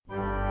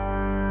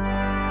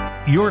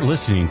You're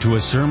listening to a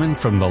sermon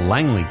from the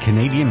Langley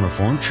Canadian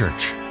Reformed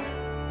Church.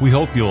 We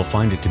hope you'll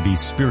find it to be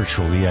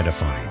spiritually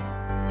edifying.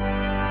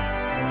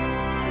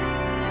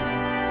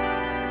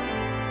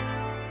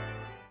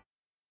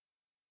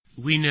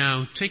 We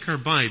now take our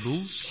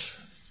Bibles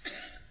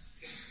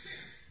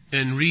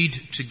and read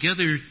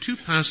together two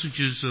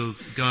passages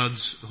of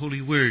God's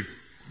holy word.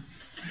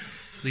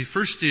 The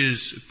first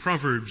is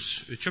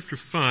Proverbs chapter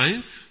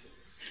 5.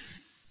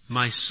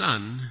 My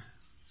son,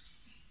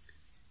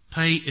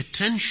 pay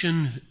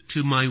attention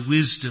to my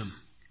wisdom.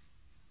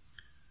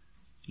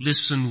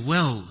 Listen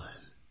well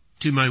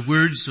to my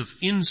words of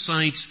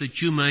insight,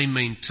 that you may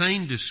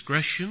maintain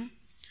discretion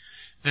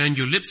and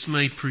your lips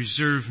may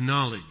preserve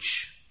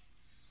knowledge.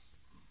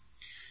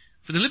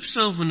 For the lips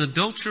of an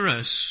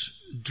adulteress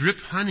drip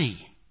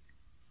honey,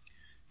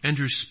 and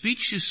her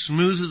speech is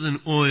smoother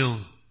than oil,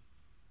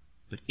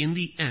 but in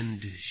the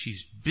end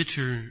she's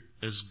bitter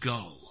as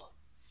gall,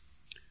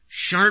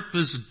 sharp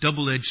as a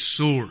double-edged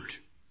sword.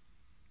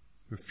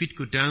 Her feet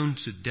go down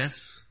to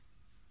death.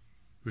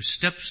 Her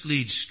steps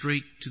lead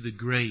straight to the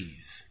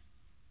grave.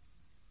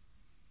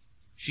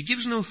 She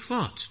gives no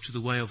thought to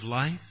the way of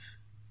life.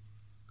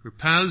 Her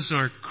paths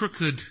are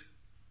crooked,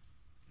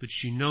 but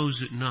she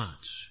knows it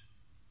not.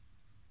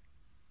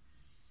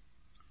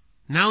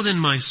 Now then,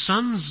 my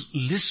sons,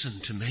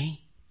 listen to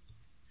me.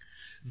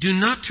 Do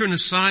not turn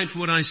aside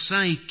from what I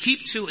say.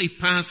 Keep to a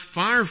path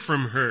far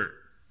from her.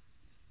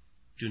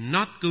 Do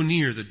not go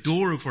near the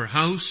door of her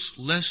house,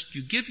 lest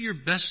you give your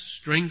best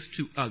strength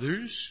to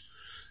others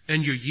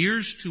and your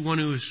years to one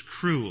who is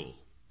cruel.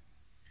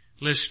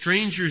 Lest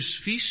strangers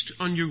feast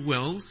on your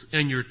wealth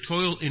and your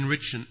toil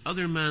enrich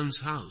another man's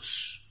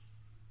house.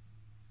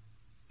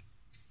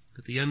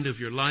 At the end of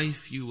your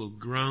life you will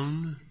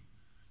groan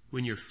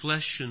when your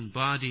flesh and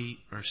body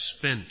are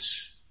spent.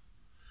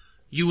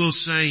 You will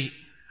say,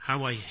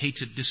 how I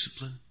hated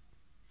discipline.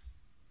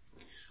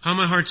 How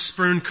my heart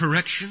spurned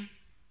correction.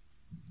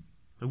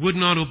 I would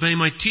not obey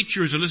my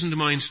teachers or listen to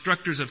my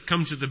instructors. I've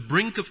come to the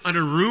brink of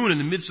utter ruin in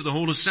the midst of the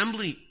whole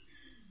assembly.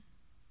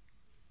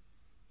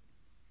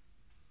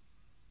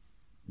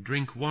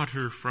 Drink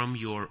water from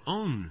your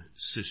own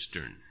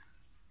cistern,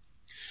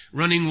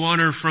 running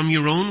water from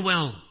your own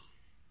well.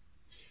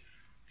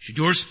 Should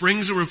your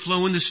springs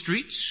overflow in the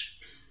streets,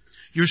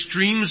 your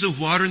streams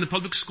of water in the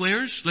public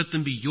squares, let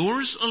them be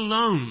yours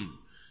alone,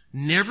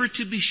 never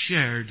to be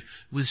shared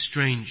with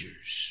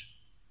strangers.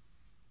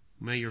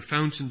 May your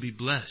fountain be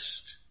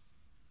blessed.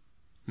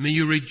 May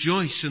you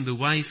rejoice in the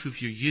wife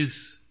of your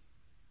youth,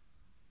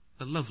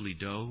 a lovely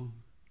doe,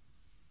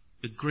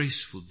 a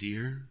graceful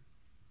deer.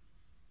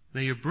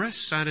 May your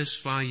breast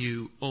satisfy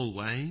you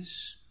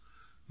always.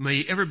 May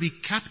you ever be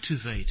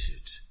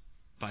captivated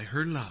by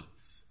her love.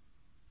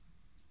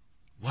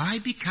 Why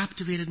be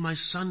captivated, my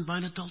son, by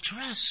an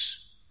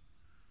adulteress?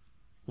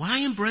 Why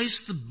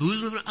embrace the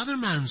bosom of another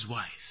man's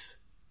wife?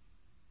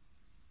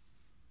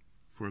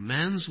 For a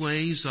man's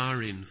ways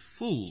are in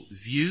full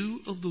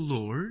view of the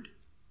Lord,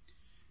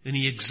 and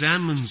he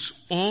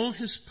examines all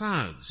his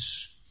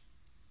paths.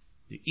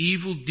 The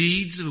evil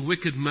deeds of a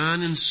wicked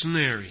man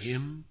ensnare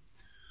him.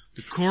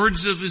 The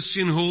cords of his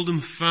sin hold him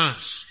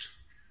fast.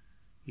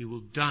 He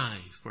will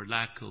die for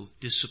lack of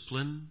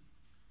discipline,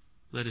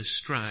 led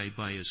astray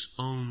by his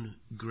own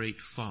great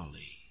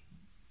folly.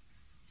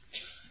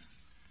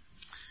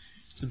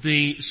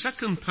 The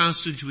second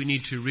passage we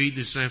need to read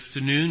this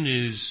afternoon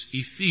is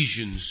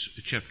Ephesians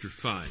chapter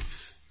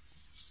 5.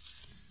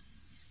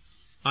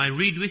 I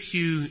read with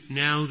you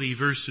now the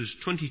verses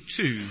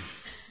 22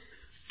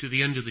 to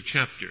the end of the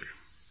chapter.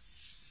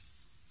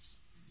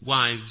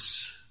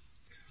 Wives,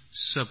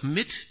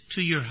 submit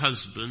to your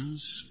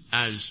husbands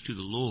as to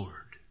the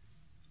Lord.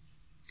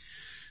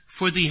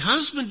 For the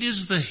husband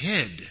is the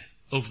head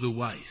of the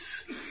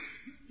wife,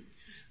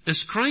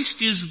 as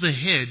Christ is the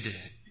head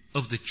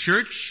of the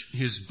church,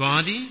 his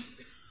body,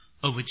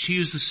 of which he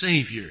is the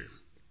Savior.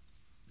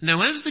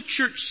 Now as the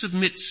church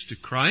submits to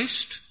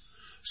Christ,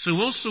 so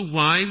also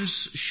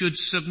wives should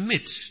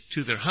submit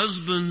to their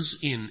husbands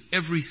in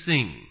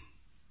everything.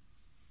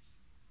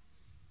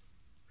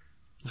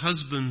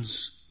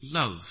 Husbands,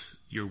 love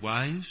your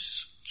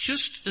wives,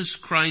 just as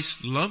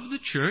Christ loved the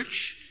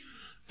church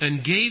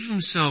and gave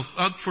himself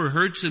up for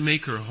her to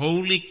make her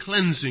holy,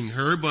 cleansing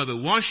her by the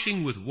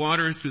washing with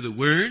water through the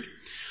word,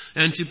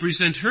 and to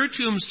present her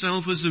to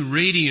himself as a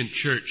radiant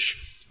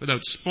church,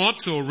 without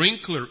spot or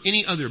wrinkle or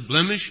any other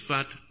blemish,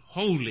 but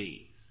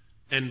holy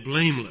and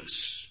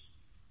blameless.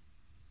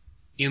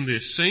 In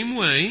this same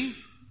way,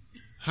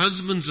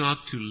 husbands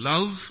ought to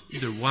love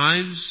their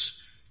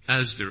wives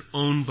as their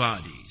own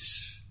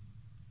bodies.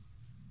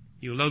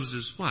 He who loves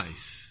his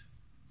wife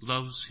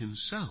loves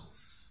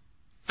himself.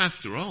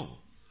 After all,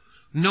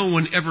 no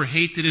one ever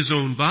hated his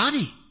own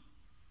body,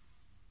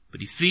 but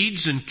he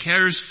feeds and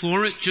cares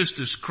for it just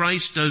as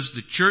Christ does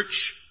the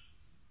church,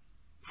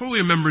 for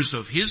we are members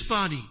of his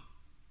body.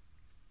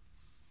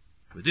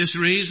 For this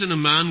reason, a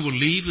man will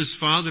leave his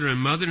father and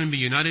mother and be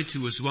united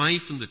to his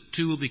wife, and the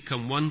two will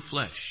become one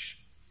flesh.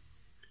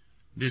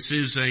 This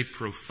is a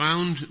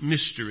profound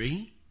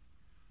mystery,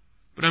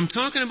 But I'm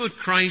talking about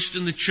Christ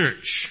and the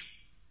church.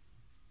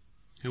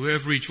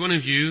 However, each one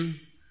of you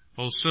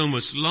also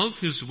must love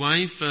his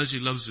wife as he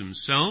loves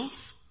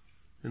himself,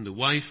 and the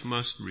wife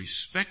must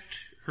respect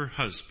her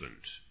husband.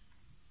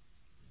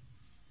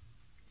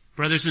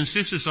 Brothers and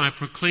sisters, I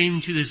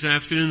proclaim to you this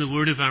afternoon the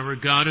word of our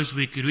God as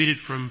we could read it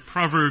from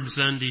Proverbs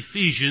and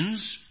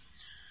Ephesians,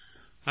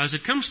 as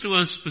it comes to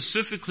us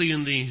specifically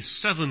in the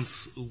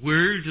 7th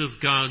word of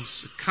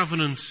God's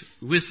covenant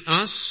with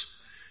us.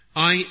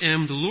 I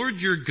am the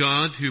Lord your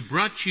God who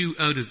brought you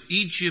out of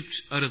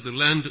Egypt, out of the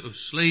land of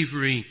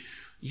slavery.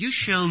 You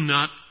shall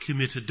not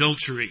commit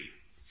adultery.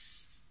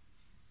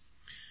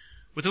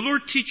 What the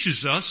Lord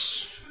teaches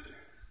us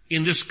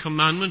in this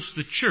commandment,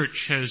 the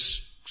church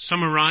has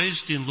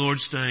summarized in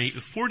Lord's Day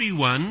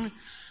 41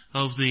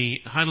 of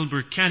the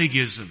Heidelberg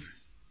Catechism.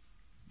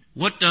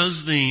 What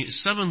does the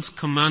 7th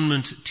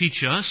commandment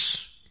teach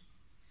us?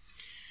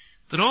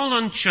 That all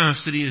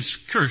unchastity is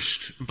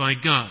cursed by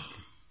God.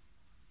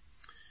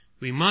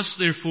 We must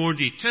therefore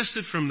detest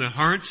it from the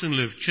hearts and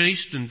live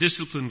chaste and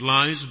disciplined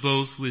lives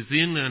both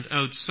within and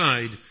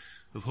outside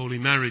of holy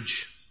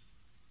marriage.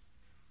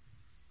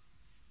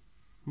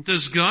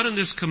 Does God in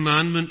this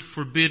commandment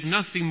forbid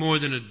nothing more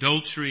than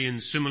adultery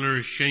and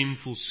similar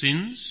shameful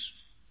sins?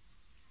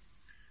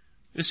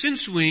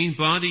 Since we,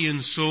 body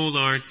and soul,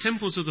 are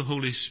temples of the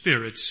Holy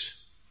Spirit,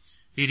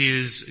 it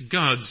is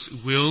God's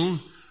will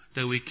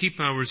that we keep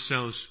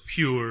ourselves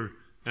pure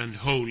and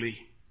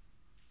holy.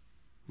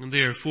 And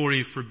therefore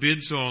he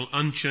forbids all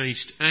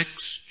unchaste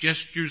acts,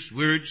 gestures,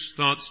 words,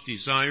 thoughts,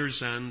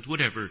 desires, and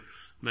whatever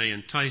may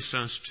entice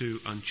us to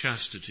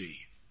unchastity.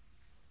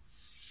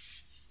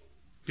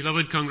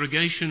 Beloved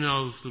congregation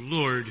of the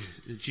Lord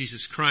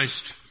Jesus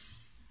Christ,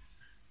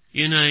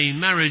 in a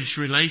marriage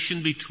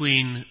relation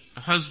between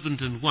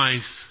husband and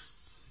wife,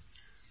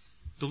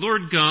 the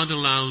Lord God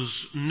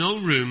allows no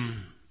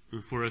room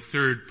for a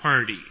third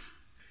party.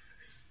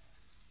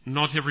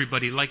 Not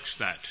everybody likes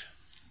that.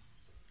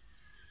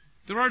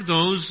 There are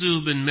those who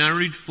have been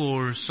married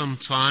for some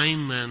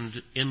time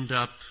and end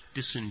up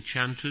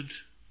disenchanted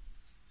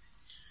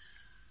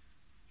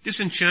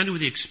with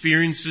the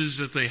experiences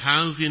that they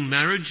have in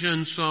marriage,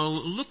 and so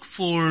look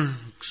for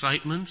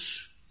excitement,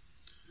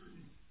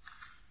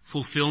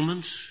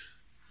 fulfillment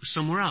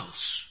somewhere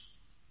else.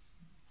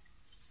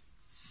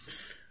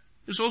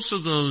 There's also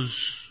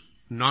those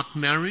not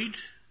married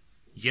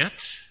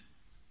yet,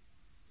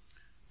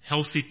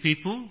 healthy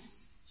people,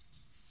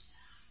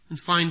 and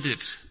find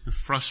it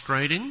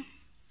frustrating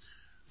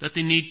that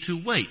they need to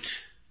wait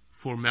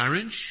for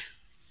marriage,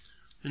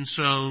 and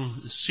so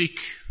seek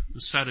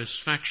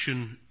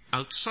satisfaction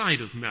outside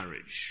of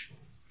marriage.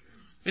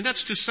 And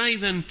that's to say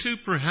then too,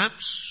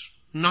 perhaps,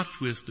 not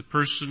with the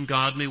person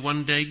God may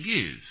one day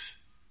give.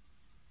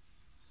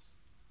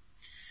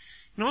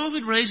 And all of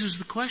it raises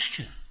the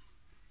question,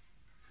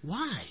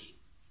 why?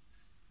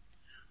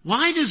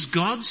 Why does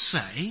God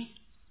say,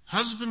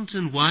 husband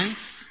and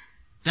wife,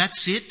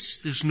 that's it,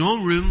 there's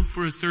no room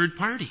for a third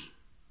party?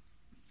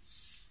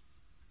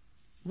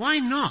 Why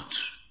not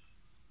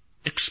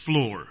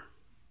explore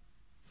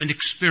and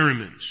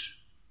experiment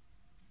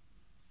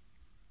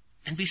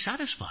and be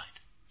satisfied?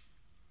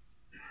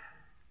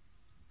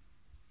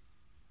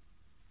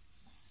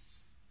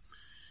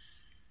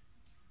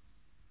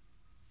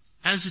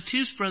 As it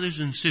is, brothers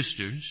and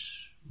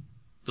sisters,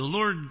 the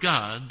Lord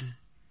God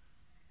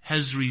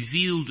has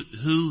revealed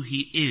who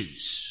he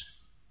is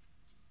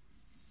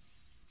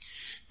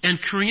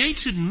and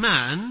created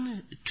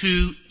man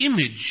to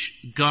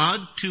image God,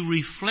 to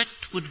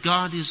reflect what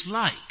God is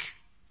like.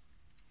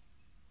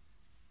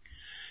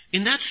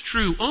 And that's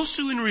true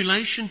also in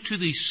relation to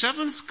the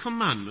 7th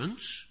commandment.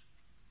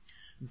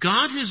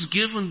 God has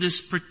given this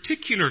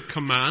particular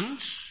command,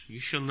 you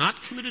shall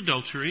not commit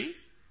adultery,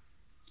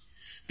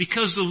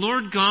 because the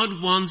Lord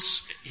God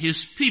wants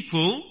his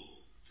people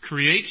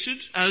created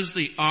as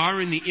they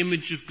are in the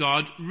image of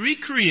God,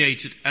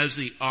 recreated as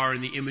they are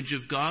in the image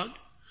of God,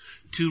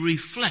 to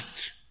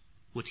reflect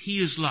what he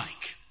is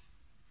like.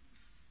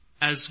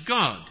 As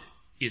God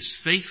is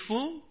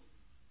faithful,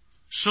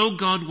 so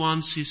God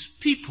wants his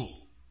people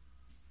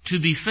to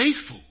be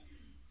faithful.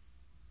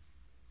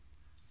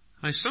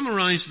 I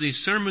summarized the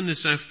sermon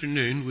this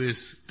afternoon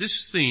with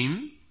this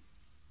theme: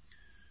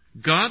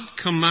 God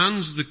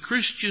commands the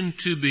Christian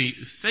to be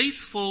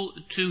faithful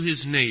to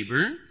his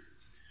neighbor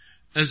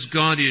as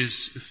God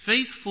is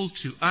faithful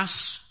to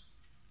us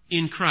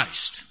in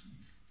Christ.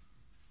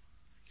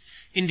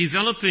 In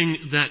developing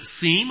that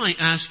theme, I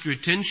asked your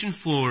attention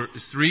for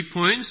 3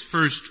 points.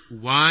 First,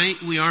 why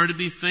we are to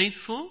be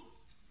faithful.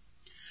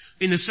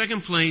 In the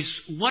second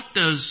place, what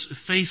does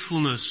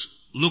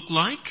faithfulness look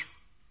like?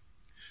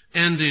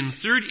 And in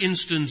third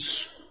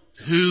instance,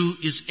 who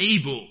is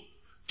able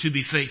to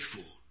be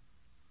faithful?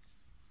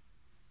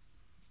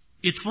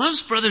 It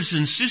was, brothers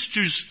and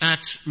sisters,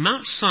 at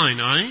Mount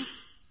Sinai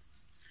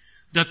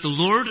that the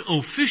Lord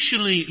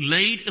officially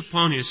laid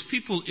upon his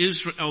people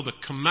Israel the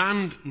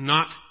command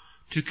not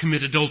to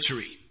commit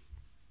adultery.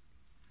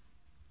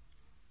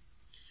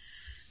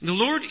 The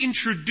Lord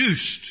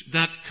introduced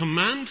that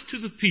command to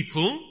the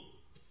people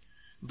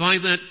by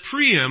that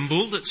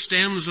preamble that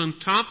stands on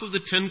top of the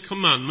 10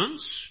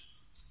 Commandments.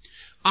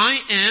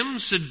 I am,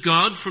 said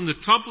God, from the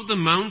top of the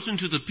mountain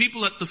to the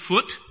people at the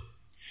foot.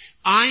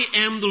 I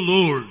am the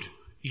Lord,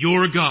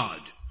 your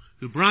God,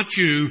 who brought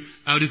you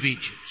out of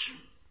Egypt.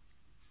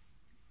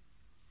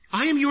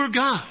 I am your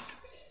God,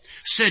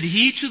 said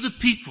he to the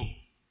people.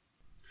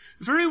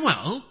 Very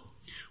well.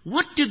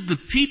 What did the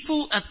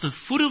people at the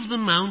foot of the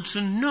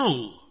mountain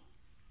know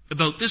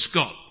about this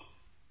God?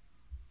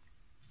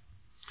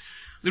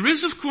 There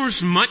is, of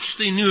course, much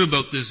they knew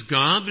about this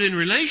God, but in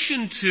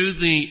relation to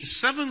the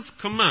 7th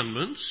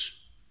commandment,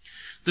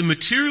 the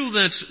material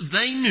that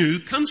they knew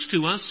comes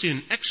to us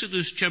in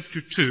Exodus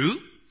chapter 2,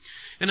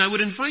 and I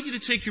would invite you to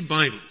take your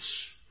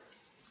Bibles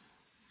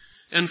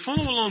and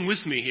follow along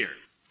with me here.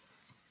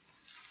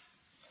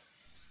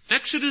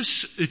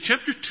 Exodus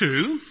chapter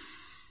 2,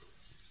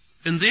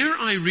 and there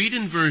I read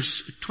in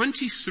verse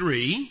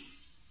 23,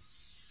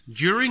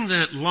 during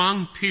that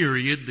long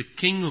period the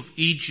king of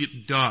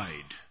Egypt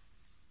died.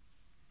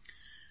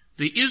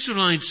 The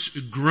Israelites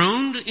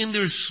groaned in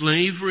their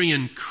slavery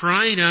and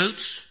cried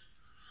out,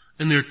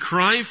 and their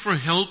cry for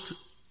help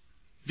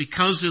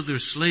because of their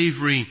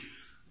slavery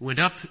went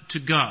up to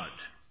God.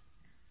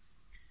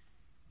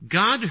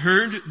 God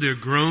heard their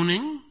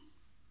groaning,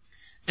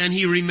 and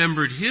he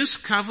remembered his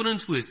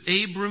covenant with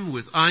Abram,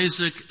 with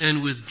Isaac,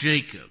 and with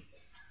Jacob.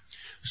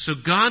 So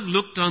God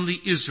looked on the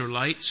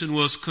Israelites and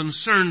was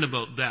concerned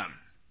about them.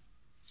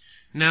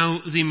 Now,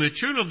 the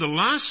material of the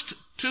last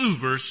 2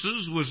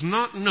 verses was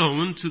not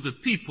known to the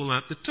people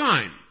at the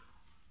time.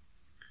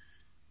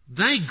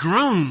 They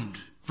groaned,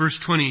 verse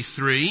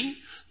 23,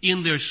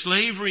 in their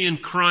slavery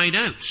and cried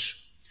out.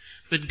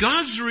 But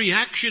God's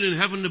reaction in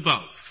heaven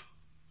above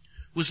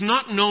was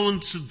not known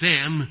to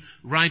them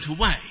right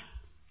away.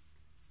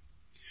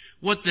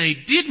 What they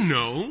did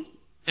know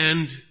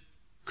and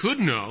could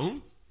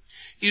know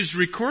is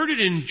recorded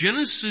in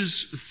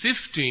Genesis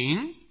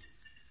 15.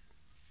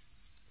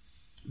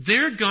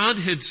 There God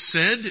had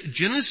said,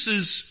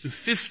 Genesis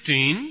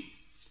 15,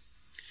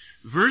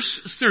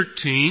 verse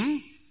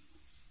 13,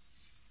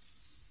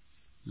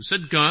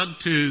 said God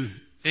to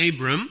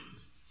Abram,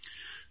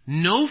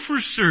 know for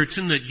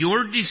certain that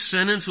your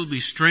descendants will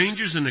be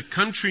strangers in a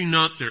country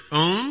not their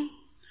own,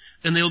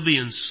 and they'll be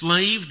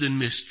enslaved and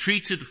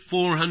mistreated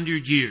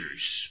 400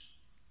 years.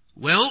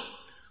 Well,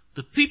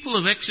 the people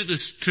of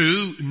Exodus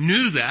 2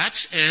 knew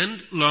that,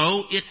 and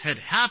lo, it had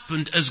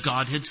happened as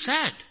God had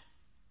said.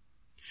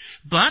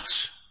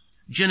 But,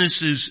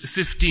 Genesis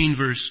 15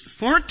 verse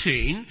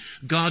 14,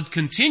 God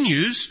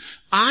continues,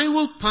 I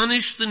will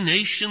punish the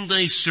nation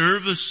they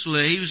serve as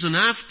slaves, and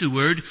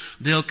afterward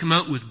they'll come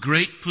out with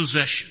great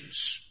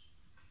possessions.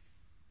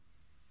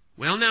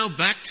 Well, now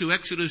back to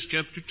Exodus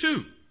chapter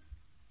 2.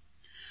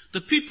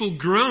 The people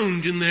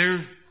groaned in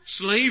their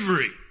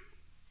slavery.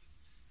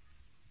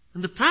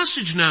 And the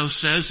passage now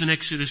says in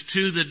Exodus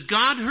 2 that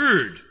God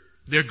heard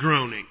their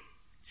groaning.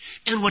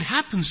 And what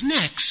happens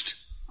next?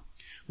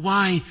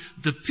 Why,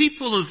 the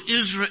people of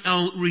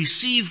Israel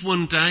receive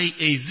one day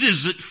a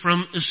visit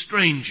from a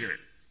stranger.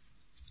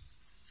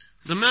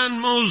 The man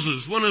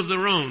Moses, one of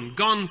their own,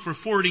 gone for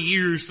 40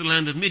 years to the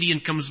land of Midian,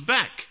 comes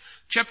back.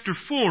 Chapter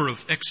 4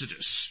 of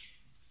Exodus.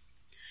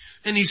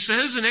 And he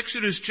says in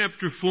Exodus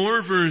chapter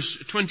 4 verse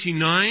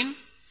 29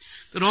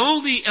 that all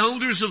the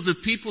elders of the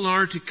people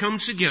are to come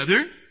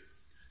together,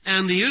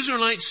 and the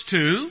Israelites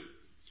too,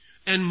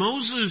 and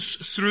Moses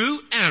through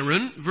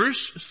Aaron,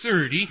 verse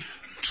 30,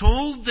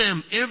 told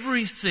them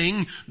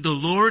everything the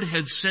Lord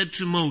had said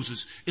to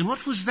Moses. And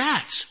what was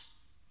that?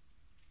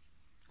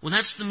 Well,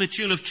 that's the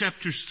material of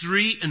chapters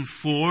 3 and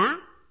 4.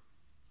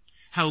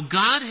 How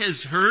God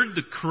has heard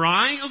the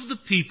cry of the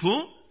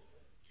people,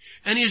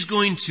 and He's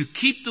going to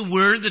keep the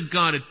word that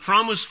God had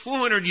promised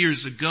 400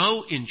 years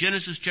ago in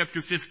Genesis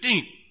chapter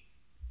 15. It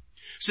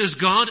says,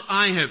 God,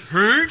 I have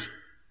heard,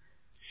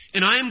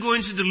 and I am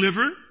going to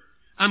deliver.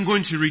 I'm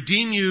going to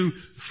redeem you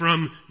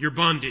from your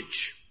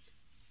bondage.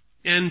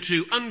 And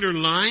to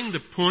underline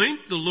the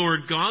point, the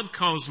Lord God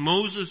caused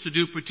Moses to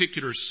do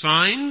particular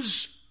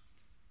signs.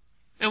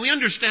 And we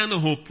understand the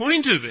whole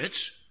point of it.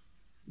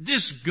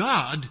 This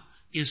God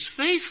is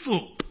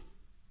faithful.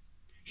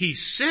 He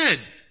said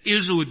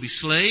Israel would be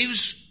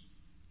slaves,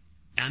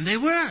 and they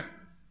were.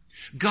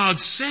 God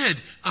said,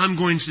 I'm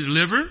going to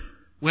deliver.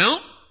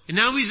 Well, and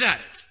now He's at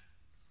it.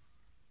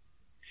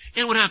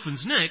 And what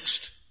happens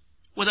next?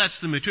 Well,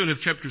 that's the material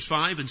of chapters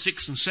 5 and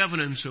 6 and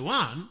 7 and so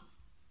on.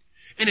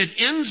 And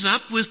it ends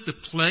up with the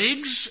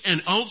plagues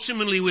and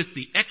ultimately with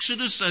the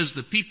Exodus as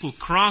the people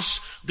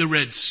cross the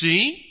Red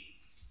Sea.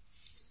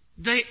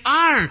 They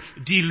are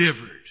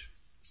delivered.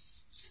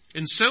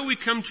 And so we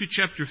come to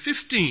chapter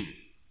 15.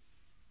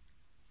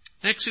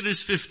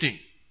 Exodus 15.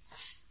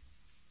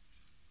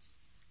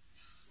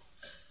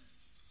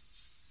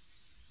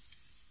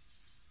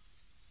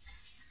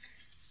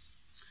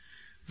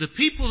 The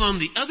people on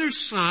the other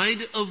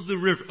side of the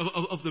river,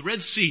 of the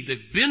Red Sea,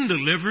 they've been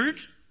delivered.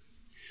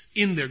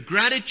 In their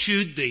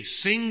gratitude, they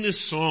sing this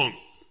song.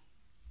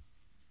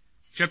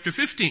 Chapter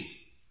 15.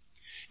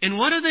 And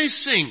what do they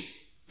sing?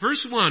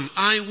 Verse 1,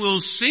 I will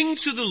sing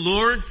to the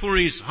Lord, for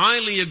he is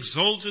highly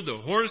exalted. The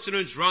horse and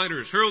its rider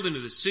is hurled into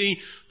the sea.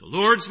 The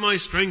Lord's my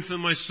strength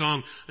and my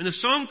song. And the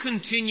song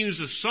continues,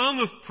 a song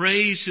of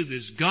praise to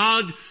this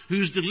God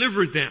who's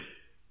delivered them.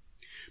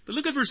 But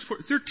look at verse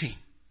 13.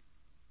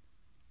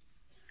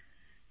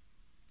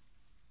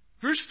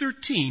 Verse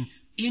 13,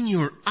 in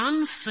your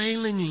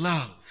unfailing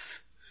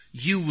love,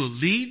 you will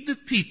lead the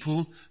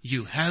people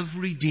you have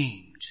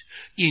redeemed.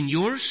 In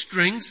your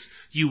strength,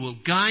 you will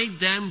guide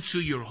them to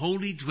your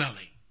holy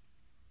dwelling.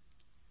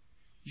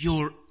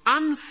 Your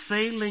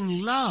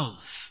unfailing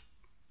love.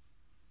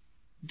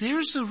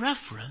 There's a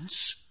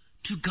reference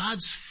to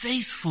God's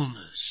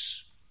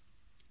faithfulness.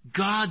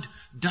 God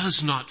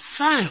does not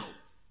fail.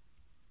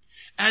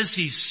 As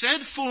he said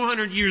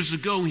 400 years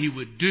ago he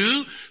would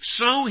do,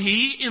 so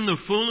he, in the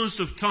fullness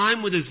of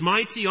time with his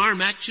mighty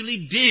arm, actually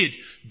did.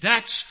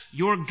 That's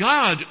your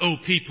God, O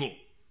people.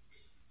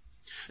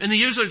 And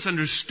the Israelites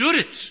understood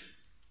it.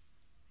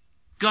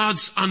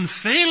 God's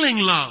unfailing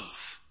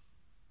love.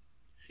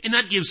 And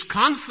that gives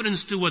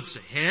confidence to what's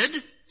ahead.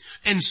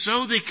 And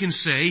so they can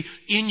say,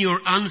 in your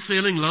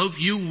unfailing love,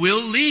 you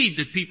will lead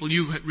the people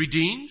you've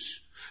redeemed,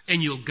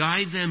 and you'll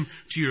guide them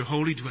to your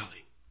holy dwelling.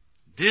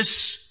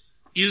 This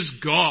is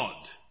God.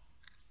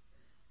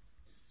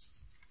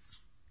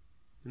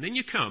 And then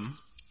you come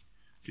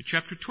to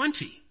chapter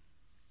 20.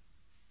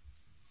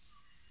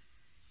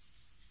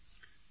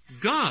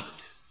 God,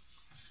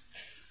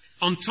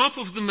 on top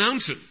of the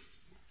mountain,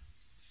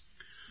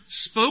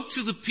 spoke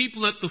to the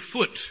people at the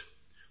foot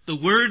the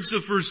words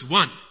of verse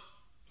 1,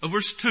 of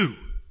verse 2.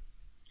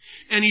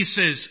 And he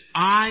says,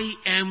 I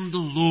am the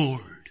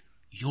Lord,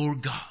 your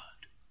God,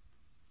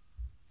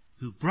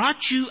 who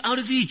brought you out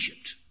of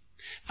Egypt,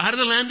 out of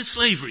the land of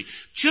slavery,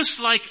 just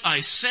like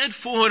I said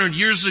 400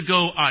 years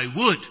ago I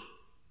would.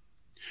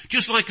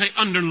 Just like I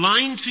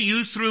underlined to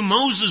you through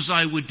Moses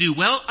I would do.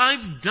 Well,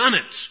 I've done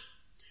it.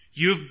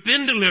 You've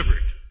been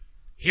delivered.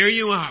 Here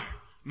you are,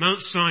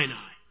 Mount Sinai.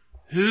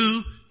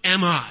 Who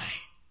am I?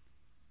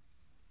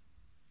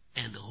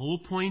 And the whole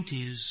point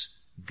is,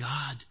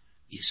 God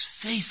is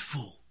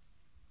faithful.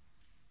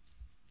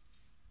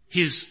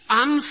 His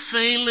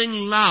unfailing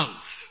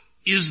love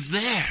is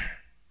there.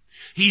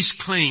 He's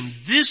claimed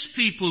this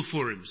people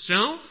for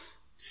himself,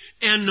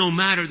 and no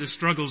matter the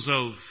struggles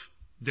of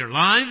their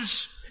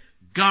lives,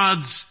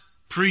 God's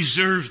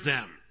preserved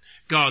them.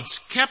 God's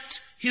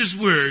kept his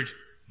word,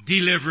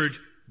 delivered,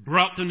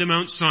 brought them to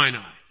Mount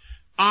Sinai.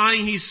 I,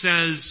 he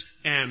says,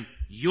 am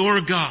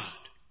your God.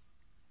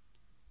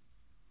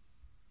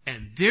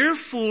 And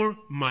therefore,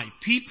 my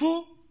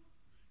people,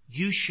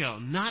 you shall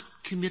not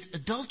commit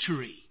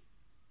adultery.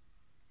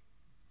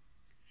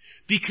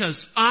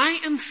 Because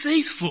I am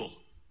faithful.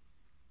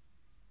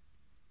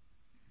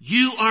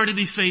 You are to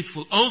be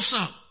faithful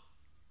also.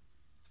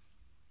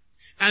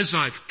 As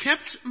I've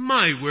kept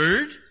my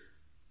word,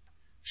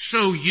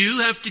 so you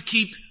have to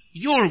keep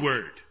your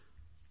word.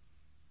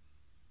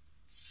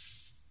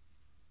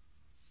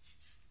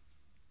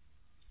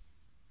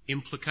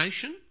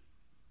 Implication?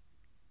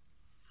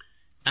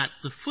 At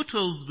the foot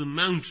of the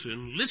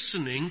mountain,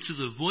 listening to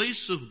the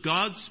voice of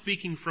God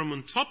speaking from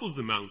on top of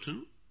the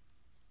mountain,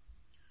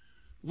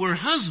 were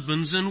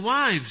husbands and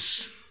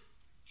wives.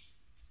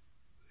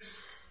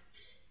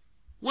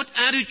 What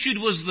attitude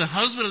was the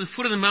husband at the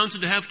foot of the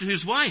mountain to have to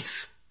his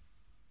wife?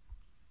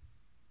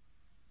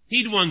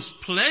 He'd once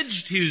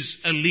pledged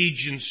his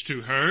allegiance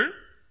to her,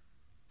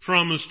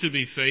 promised to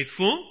be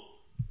faithful.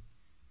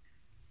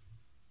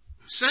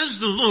 Says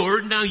the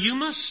Lord, now you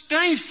must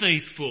stay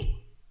faithful.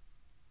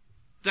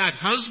 That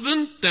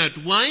husband,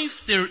 that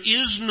wife, there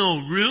is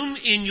no room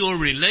in your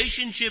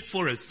relationship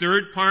for a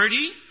third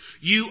party.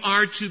 You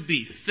are to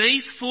be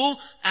faithful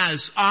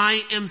as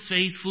I am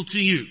faithful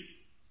to you.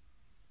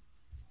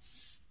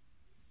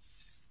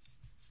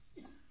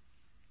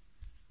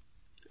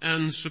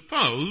 And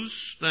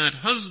suppose that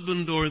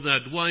husband or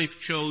that wife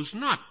chose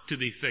not to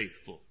be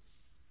faithful,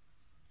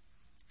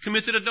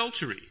 committed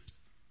adultery.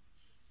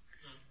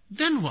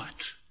 Then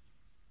what?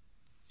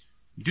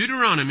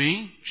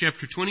 Deuteronomy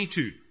chapter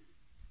 22.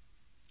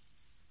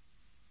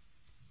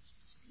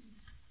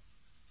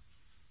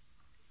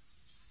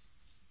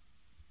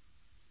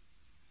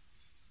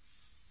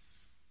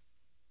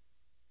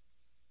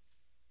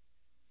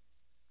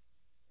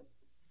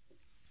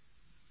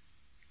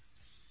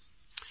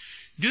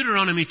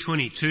 Deuteronomy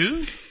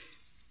 22,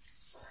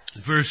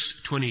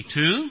 verse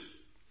 22.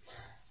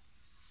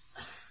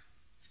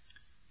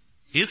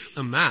 If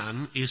a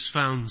man is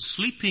found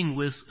sleeping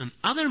with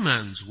another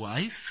man's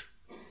wife,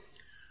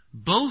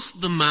 both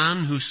the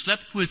man who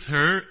slept with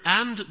her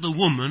and the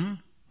woman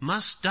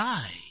must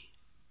die.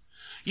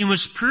 You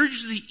must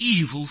purge the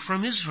evil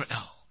from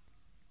Israel.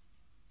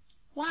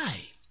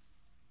 Why?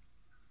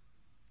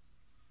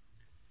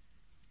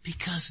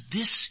 Because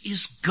this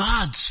is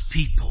God's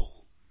people.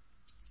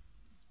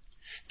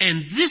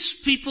 And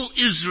this people,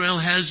 Israel,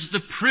 has the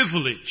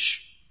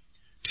privilege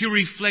to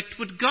reflect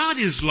what God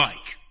is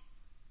like.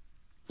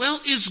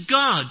 Well, is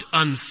God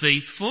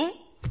unfaithful?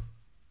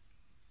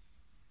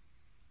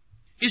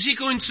 Is he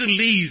going to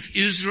leave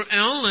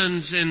Israel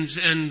and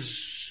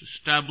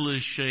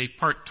establish a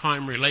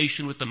part-time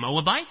relation with the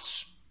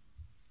Moabites?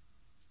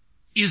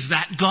 Is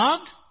that God?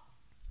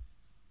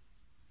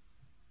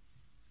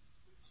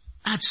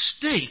 At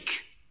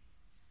stake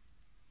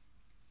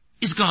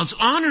is God's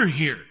honor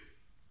here,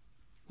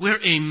 where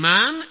a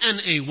man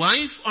and a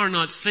wife are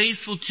not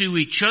faithful to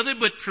each other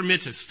but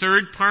permit a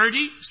third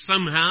party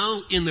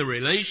somehow in the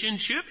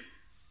relationship.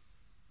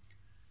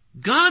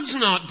 God's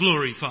not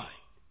glorified.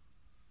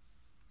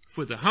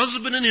 For the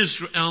husband in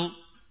Israel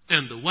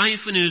and the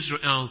wife in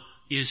Israel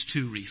is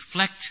to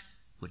reflect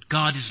what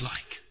God is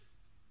like.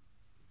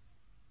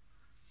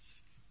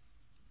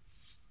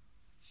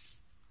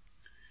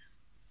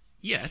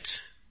 Yet,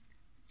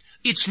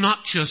 it's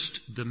not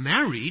just the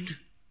married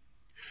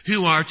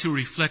who are to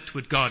reflect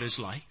what God is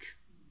like,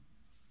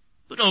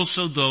 but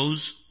also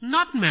those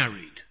not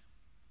married.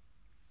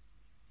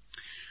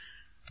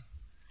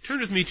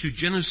 Turn with me to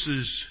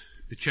Genesis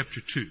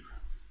chapter 2.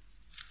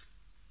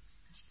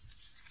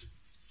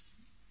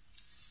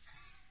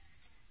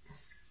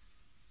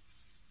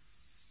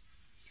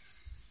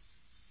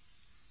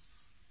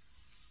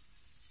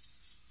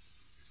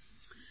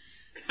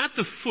 At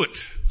the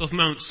foot of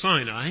Mount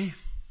Sinai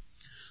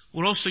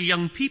were also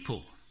young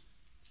people,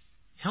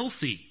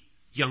 healthy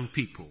young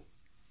people,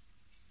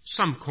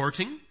 some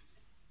courting,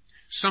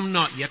 some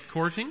not yet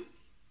courting.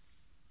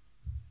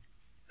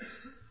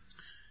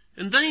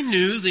 And they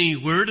knew the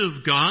word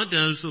of God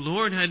as the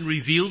Lord had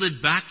revealed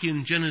it back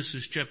in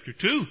Genesis chapter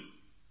 2.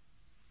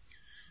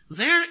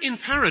 There in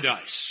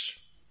paradise,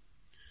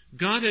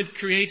 God had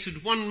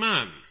created one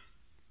man,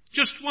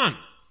 just one,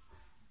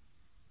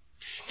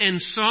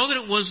 and saw that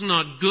it was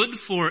not good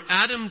for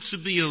Adam to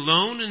be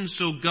alone, and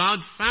so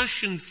God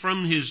fashioned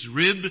from his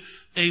rib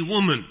a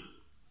woman,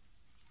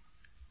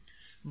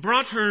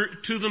 brought her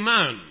to the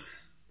man,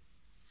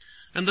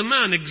 and the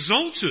man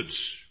exalted.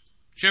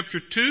 Chapter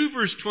 2,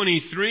 verse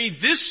 23,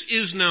 "This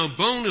is now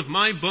bone of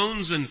my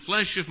bones and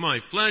flesh of my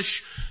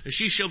flesh, and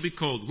she shall be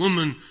called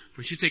woman,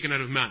 for she is taken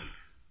out of man."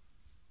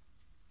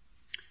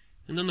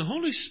 And then the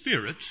Holy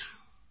Spirit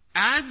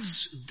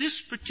adds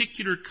this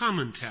particular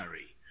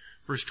commentary.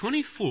 Verse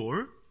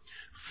 24,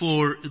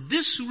 "For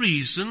this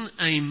reason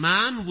a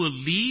man will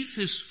leave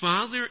his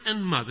father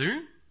and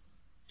mother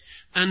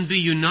and be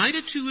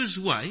united to his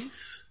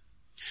wife,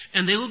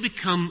 and they will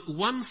become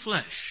one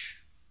flesh."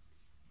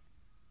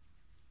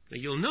 Now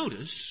you'll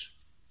notice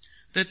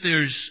that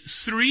there's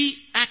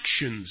three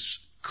actions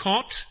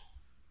caught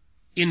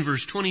in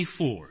verse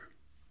 24.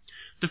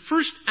 The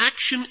first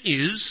action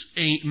is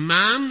a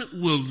man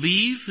will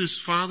leave his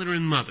father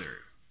and mother.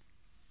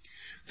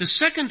 The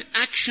second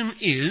action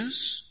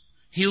is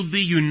he'll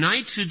be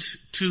united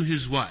to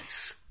his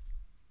wife.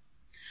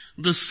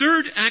 The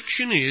third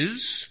action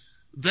is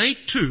they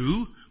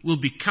too will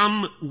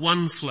become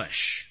one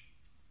flesh.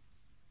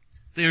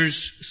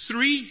 There's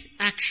three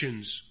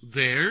actions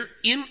there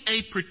in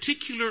a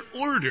particular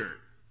order.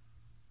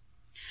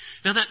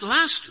 Now that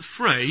last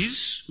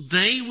phrase,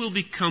 "they will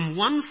become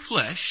one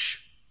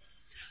flesh,"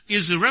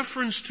 is a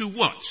reference to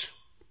what?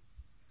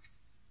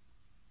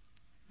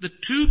 The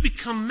two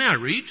become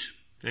married.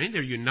 Okay,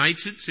 they're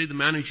united. Say the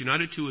man is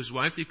united to his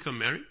wife, they become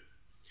married.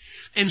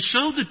 And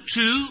so the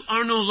two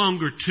are no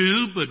longer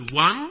two, but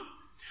one.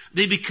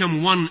 They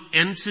become one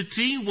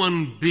entity,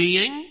 one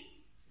being.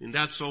 And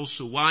that's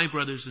also why,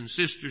 brothers and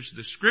sisters,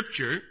 the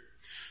Scripture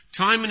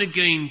time and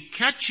again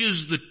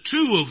catches the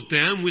two of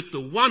them with the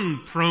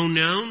one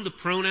pronoun, the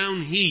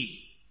pronoun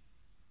he.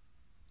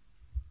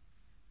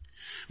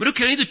 But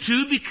okay, the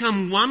two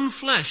become one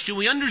flesh. Do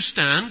we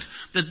understand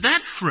that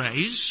that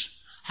phrase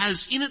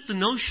has in it the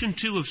notion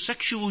too of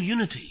sexual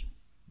unity?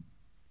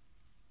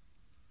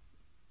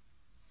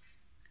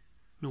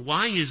 Now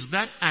why is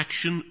that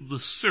action the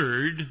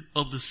third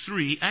of the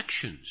three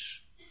actions?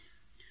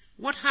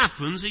 What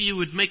happens if you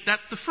would make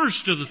that the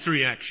first of the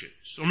three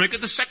actions, or make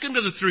it the second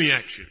of the three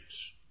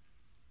actions?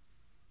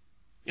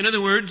 In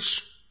other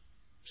words,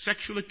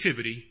 sexual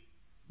activity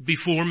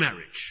before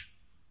marriage.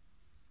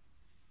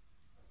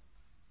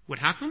 What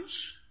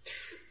happens?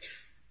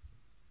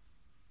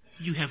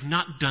 You have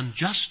not done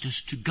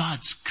justice to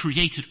God's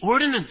created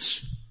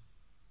ordinance.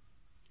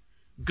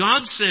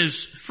 God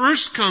says,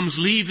 first comes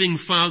leaving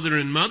father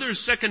and mother,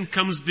 second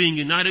comes being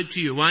united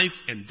to your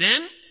wife, and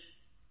then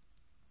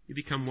you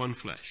become one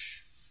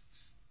flesh.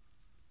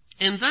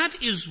 And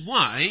that is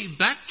why,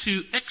 back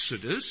to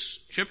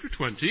Exodus chapter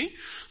 20,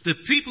 the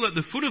people at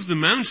the foot of the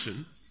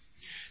mountain,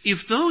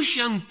 if those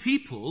young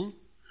people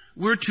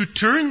were to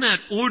turn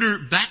that order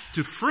back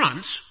to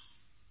front,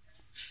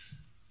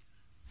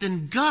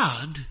 then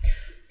God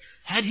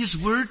had his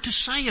word to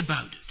say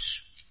about it.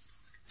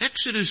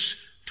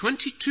 Exodus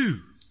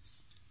 22.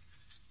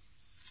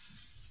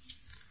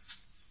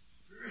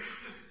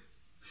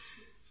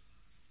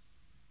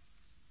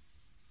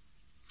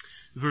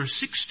 Verse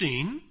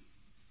 16.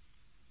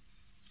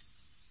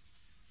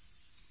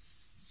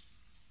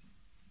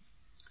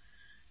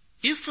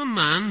 If a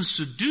man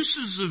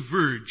seduces a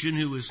virgin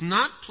who is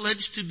not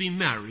pledged to be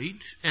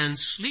married and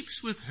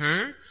sleeps with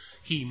her,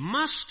 he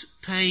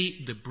must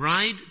pay the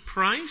bride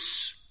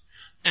price,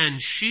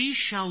 and she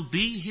shall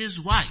be his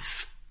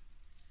wife.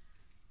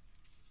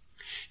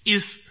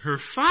 If her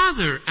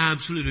father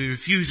absolutely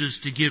refuses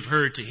to give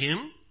her to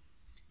him,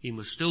 he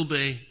must still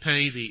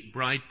pay the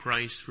bride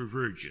price for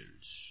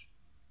virgins.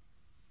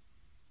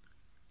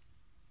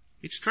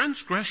 It's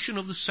transgression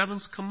of the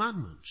seventh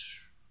commandment,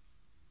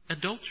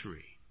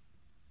 adultery.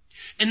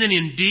 And then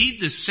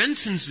indeed the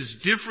sentence is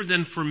different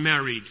than for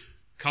married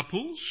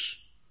couples,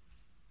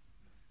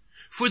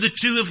 for the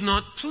two have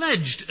not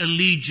pledged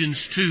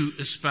allegiance to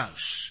a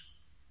spouse.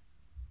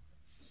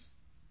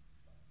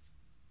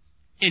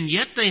 And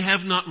yet they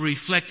have not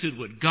reflected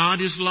what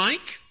God is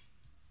like.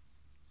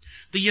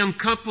 The young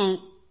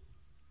couple,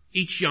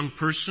 each young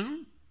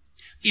person,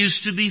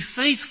 is to be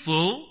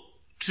faithful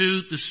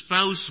to the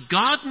spouse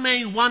God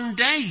may one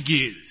day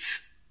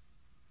give.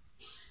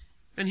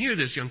 And here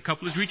this young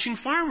couple is reaching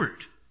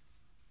forward.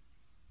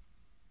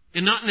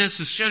 And not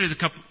necessarily the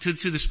couple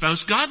to the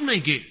spouse God may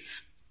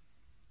give.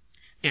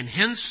 And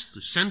hence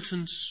the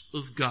sentence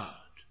of God.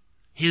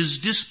 His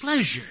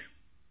displeasure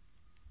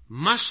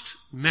must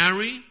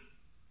marry,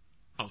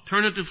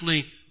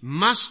 alternatively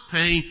must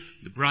pay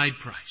the bride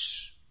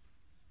price.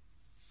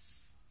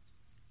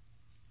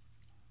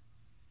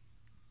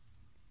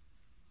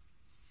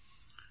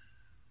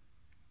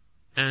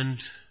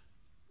 And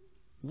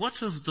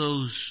what of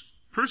those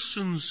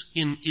persons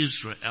in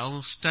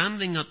Israel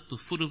standing at the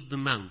foot of the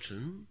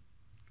mountain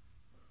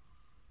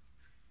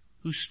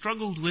who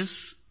struggled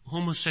with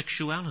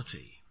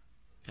homosexuality,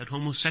 had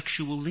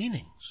homosexual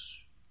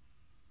leanings?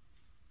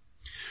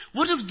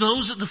 What of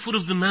those at the foot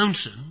of the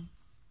mountain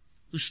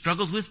who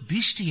struggled with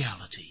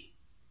bestiality?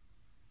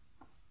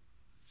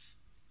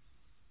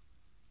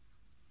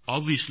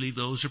 Obviously,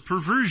 those are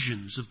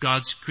perversions of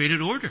God's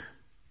created order.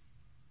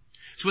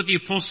 It's what the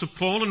Apostle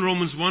Paul in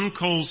Romans 1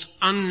 calls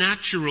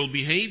unnatural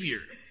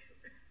behavior.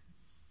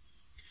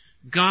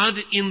 God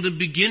in the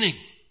beginning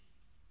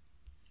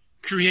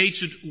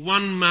created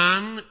one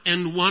man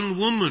and one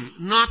woman,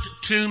 not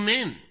two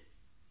men,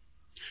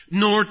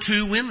 nor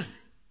two women,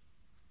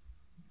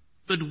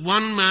 but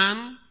one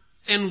man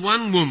and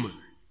one woman.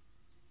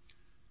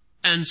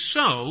 And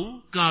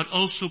so, God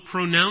also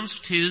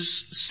pronounced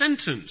his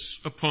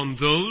sentence upon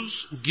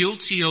those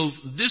guilty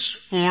of this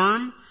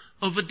form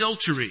of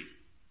adultery.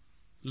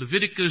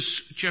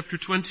 Leviticus chapter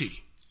 20.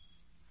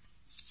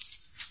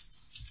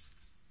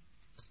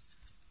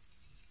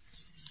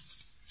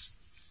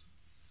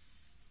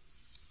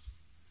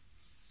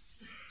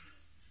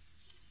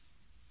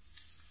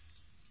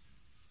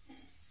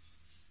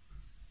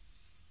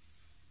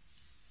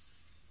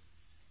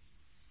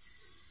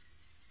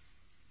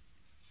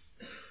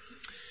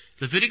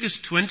 Leviticus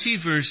 20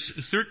 verse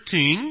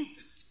 13.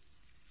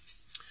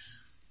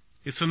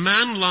 If a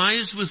man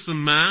lies with a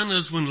man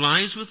as one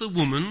lies with a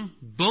woman,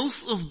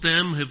 both of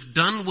them have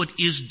done what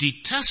is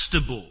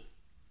detestable.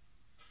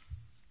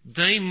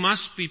 They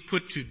must be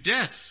put to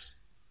death.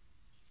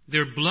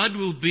 Their blood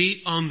will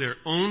be on their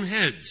own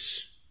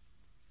heads.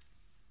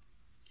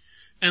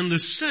 And the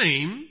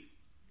same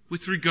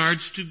with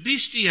regards to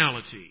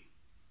bestiality.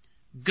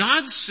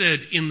 God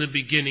said in the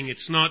beginning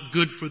it's not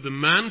good for the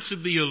man to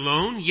be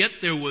alone, yet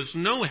there was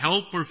no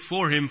helper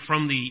for him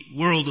from the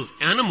world of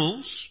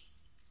animals.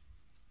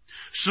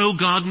 So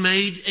God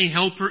made a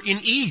helper in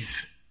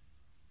Eve.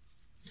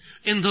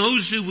 And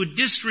those who would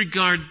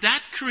disregard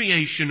that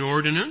creation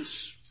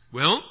ordinance,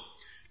 well,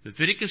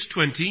 Leviticus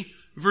 20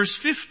 verse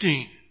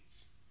 15.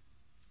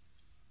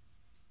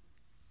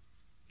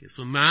 If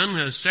a man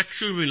has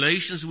sexual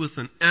relations with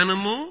an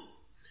animal,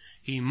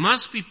 he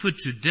must be put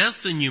to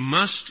death and you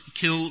must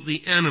kill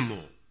the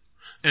animal.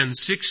 And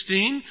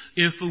 16,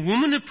 if a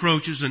woman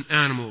approaches an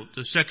animal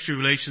to sexual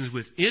relations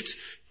with it,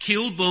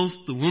 kill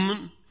both the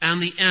woman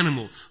and the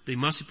animal. They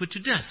must be put to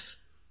death.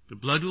 The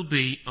blood will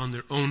be on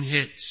their own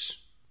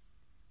heads.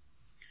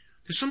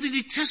 There's something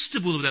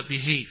detestable of that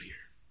behavior.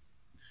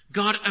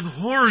 God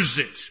abhors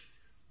it.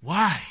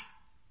 Why?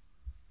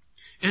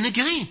 And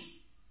again,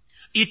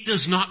 it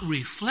does not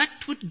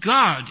reflect what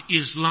God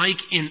is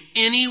like in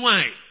any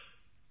way.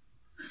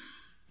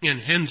 And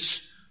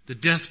hence the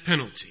death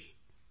penalty.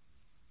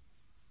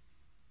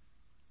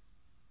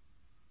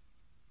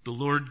 The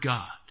Lord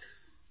God,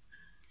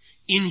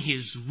 in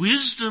his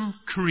wisdom,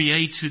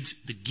 created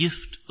the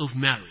gift of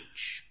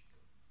marriage.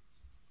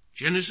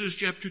 Genesis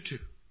chapter 2.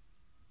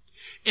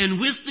 And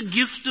with the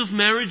gift of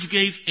marriage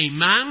gave a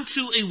man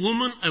to a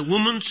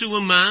woman to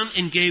a man,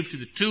 and gave to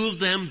the two of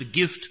them the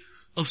gift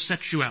of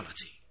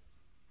sexuality.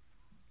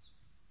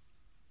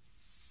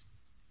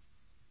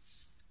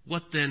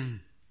 What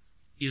then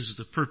is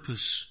the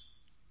purpose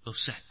of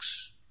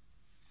sex?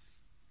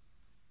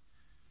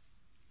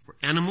 For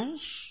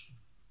animals,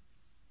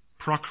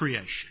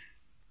 procreation.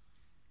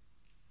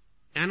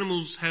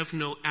 Animals have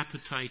no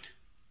appetite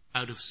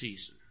out of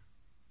season.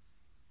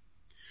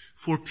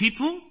 For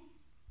people,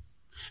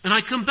 and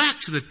I come back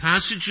to the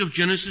passage of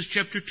Genesis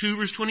chapter 2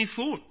 verse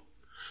 24,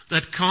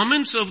 that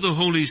comments of the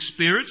Holy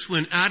Spirit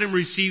when Adam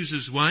receives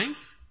his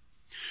wife,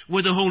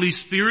 where the Holy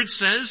Spirit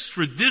says,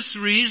 "For this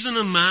reason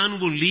a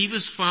man will leave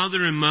his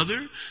father and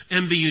mother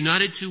and be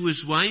united to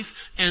his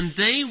wife, and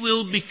they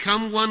will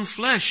become one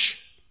flesh."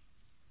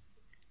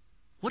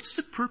 What's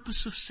the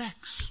purpose of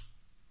sex?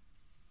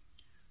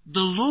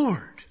 The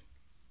Lord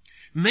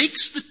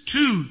makes the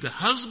two, the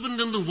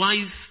husband and the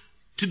wife,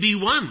 to be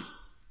one.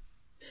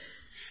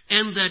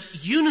 And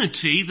that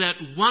unity, that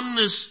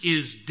oneness,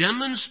 is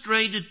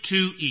demonstrated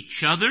to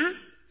each other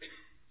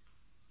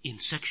in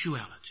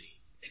sexuality.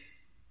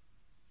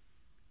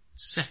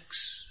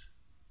 Sex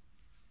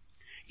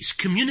is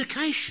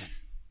communication.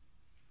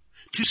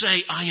 To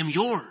say, "I am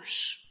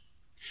yours.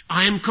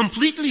 I am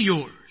completely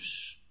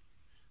yours.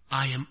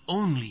 I am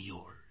only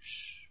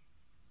yours."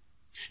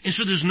 And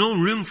so there's no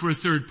room for a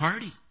third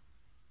party.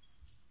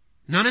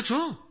 None at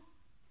all.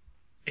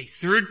 A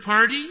third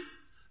party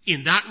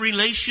in that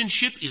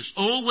relationship is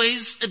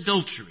always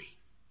adultery,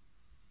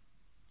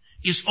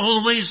 is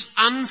always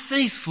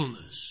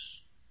unfaithfulness,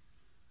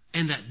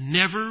 and that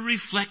never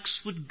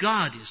reflects what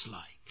God is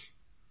like.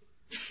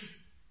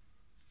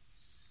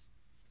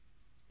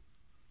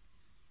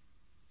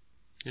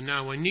 And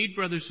now I need,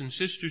 brothers and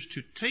sisters,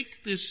 to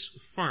take this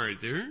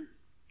farther.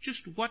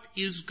 Just what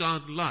is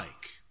God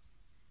like?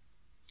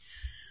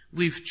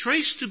 We've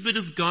traced a bit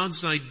of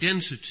God's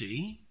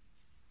identity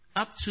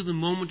up to the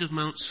moment of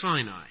Mount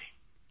Sinai.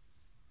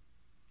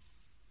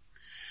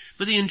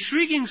 But the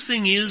intriguing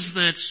thing is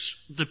that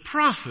the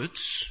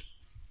prophets,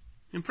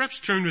 and perhaps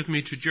turn with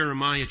me to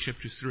Jeremiah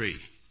chapter 3.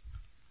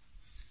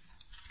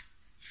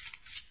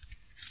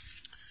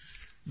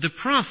 The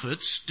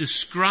prophets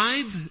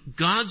describe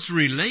God's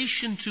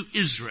relation to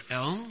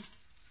Israel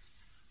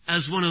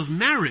as one of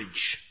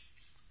marriage.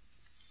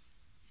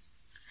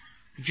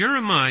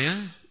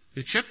 Jeremiah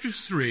chapter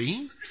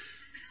 3,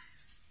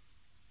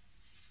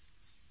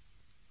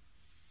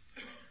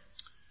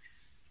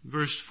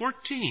 verse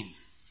 14.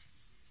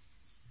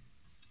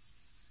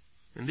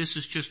 And this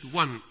is just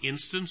one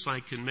instance. I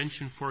can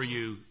mention for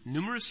you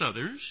numerous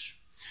others.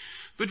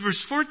 But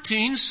verse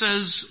 14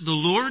 says, "The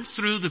Lord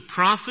through the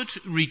prophet,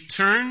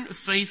 return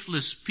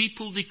faithless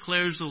people,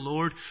 declares the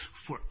Lord,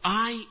 for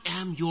I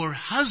am your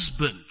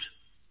husband."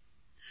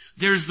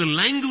 There's the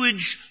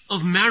language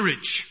of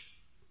marriage.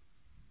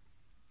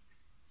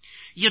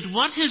 Yet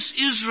what has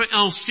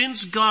Israel,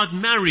 since God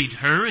married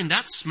her, and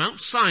that's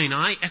Mount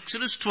Sinai,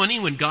 Exodus 20,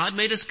 when God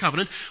made his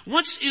covenant,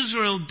 what's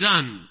Israel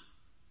done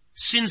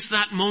since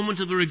that moment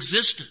of her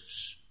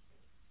existence?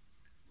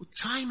 Well,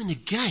 time and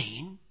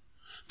again,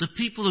 the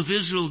people of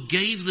Israel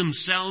gave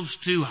themselves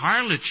to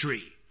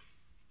harlotry,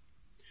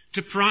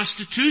 to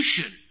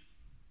prostitution.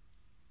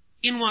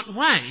 In what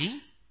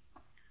way?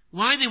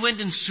 Why, they went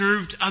and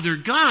served other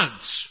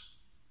gods.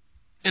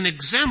 An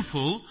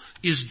example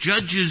is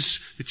Judges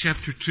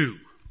chapter 2.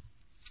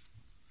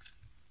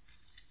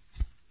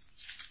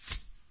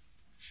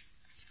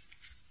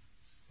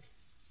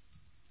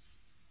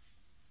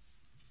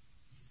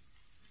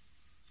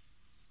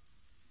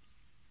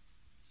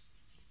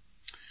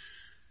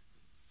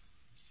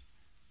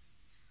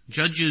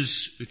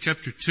 Judges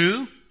chapter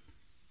 2.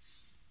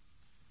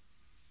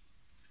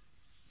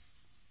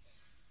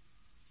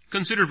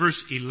 Consider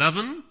verse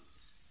 11.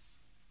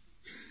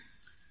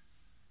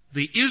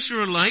 The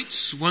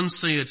Israelites, once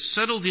they had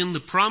settled in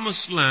the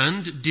promised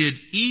land, did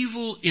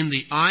evil in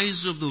the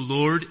eyes of the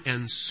Lord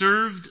and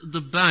served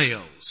the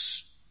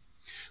Baals.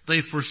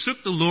 They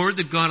forsook the Lord,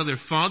 the God of their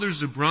fathers,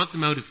 who brought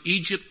them out of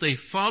Egypt. They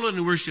followed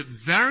and worshipped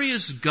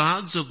various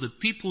gods of the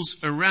peoples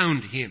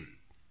around him.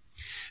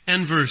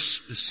 And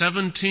verse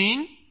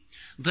 17,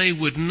 they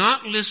would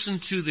not listen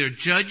to their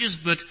judges,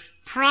 but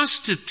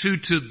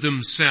prostituted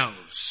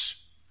themselves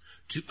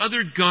to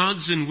other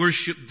gods and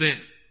worshiped them.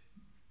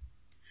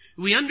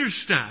 We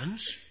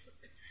understand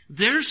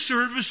their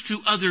service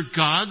to other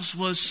gods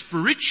was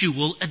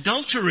spiritual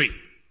adultery.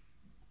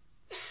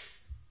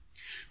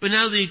 But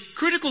now the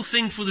critical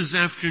thing for this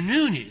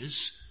afternoon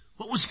is,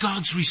 what was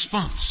God's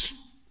response?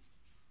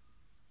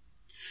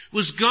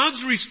 Was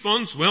God's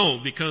response, well,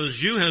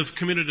 because you have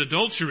committed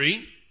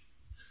adultery,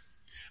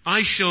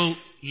 I shall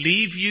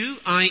leave you,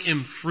 I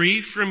am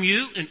free from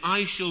you, and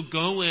I shall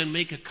go and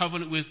make a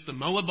covenant with the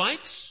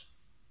Moabites?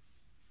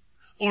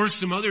 Or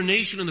some other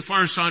nation on the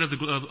far side of the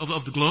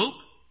globe?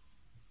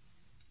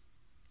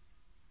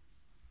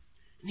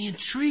 And the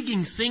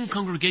intriguing thing,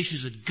 congregation,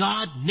 is that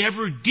God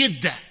never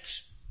did that.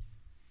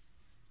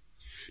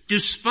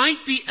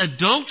 Despite the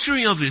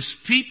adultery of his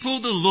people,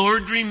 the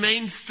Lord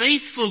remained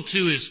faithful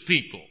to his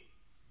people.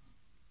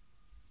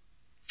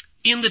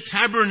 In the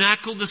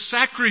tabernacle, the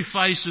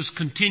sacrifices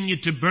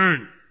continued to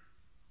burn.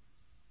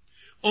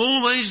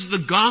 Always the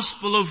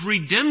gospel of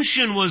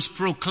redemption was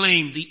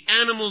proclaimed. The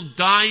animal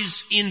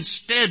dies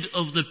instead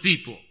of the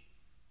people.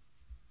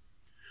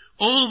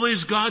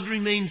 Always God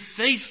remained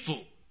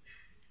faithful.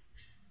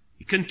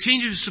 He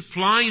continued to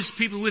supply his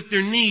people with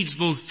their needs,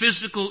 both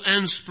physical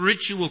and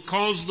spiritual,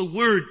 cause the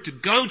word to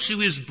go to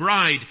his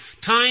bride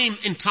time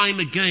and time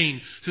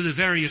again through the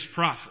various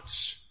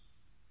prophets.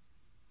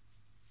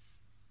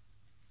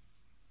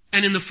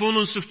 And in the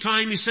fullness of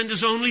time, he sent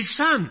his only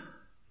son.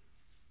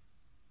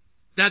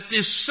 that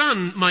this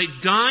Son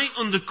might die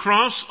on the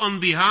cross on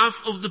behalf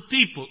of the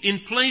people, in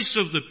place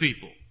of the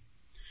people.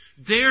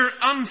 Their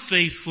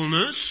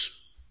unfaithfulness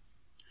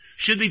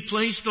should be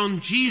placed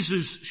on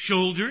Jesus'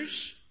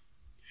 shoulders,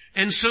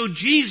 and so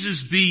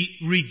Jesus be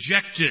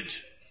rejected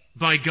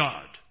by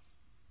God.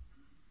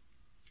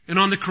 And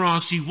on the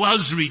cross he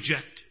was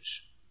rejected,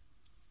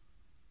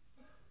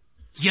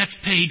 yet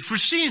paid for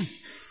sin,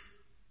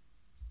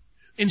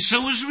 and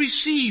so was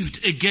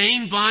received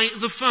again by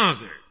the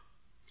Father,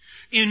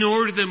 in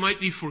order there might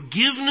be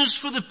forgiveness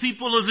for the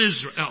people of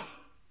Israel,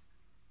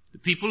 the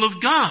people of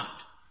God,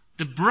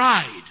 the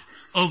bride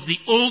of the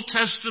Old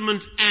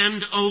Testament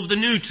and of the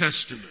New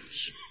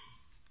Testament.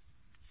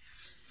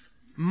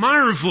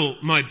 Marvel,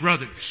 my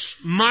brothers,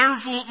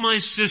 marvel, my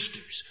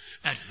sisters,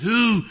 at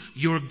who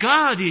your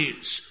God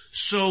is,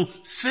 so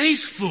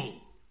faithful.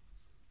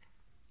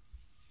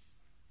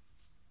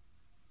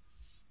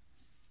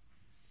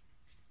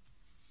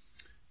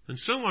 And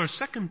so our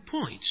second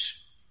point,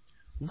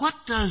 what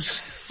does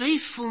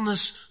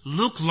faithfulness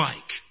look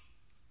like?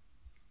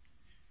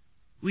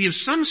 We have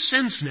some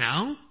sense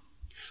now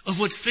of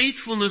what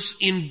faithfulness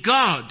in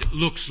God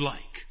looks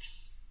like.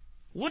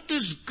 What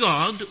does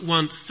God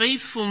want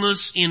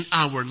faithfulness in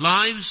our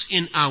lives,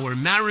 in our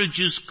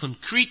marriages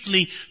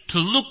concretely to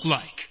look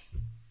like?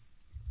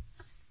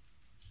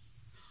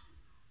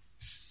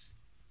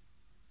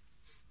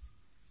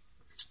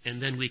 And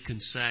then we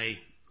can say,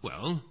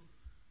 well,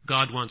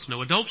 God wants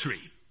no adultery.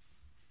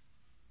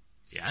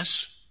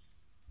 Yes.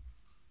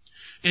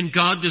 And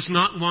God does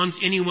not want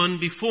anyone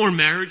before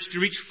marriage to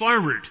reach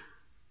forward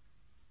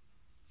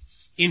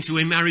into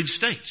a married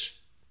state.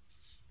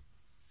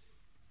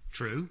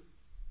 True.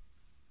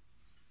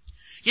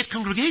 Yet,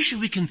 congregation,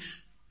 we can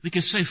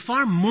say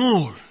far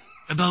more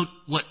about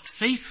what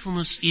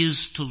faithfulness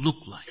is to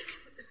look like.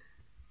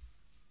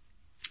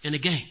 And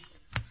again,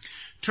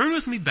 turn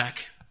with me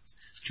back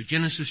to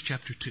Genesis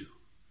chapter 2.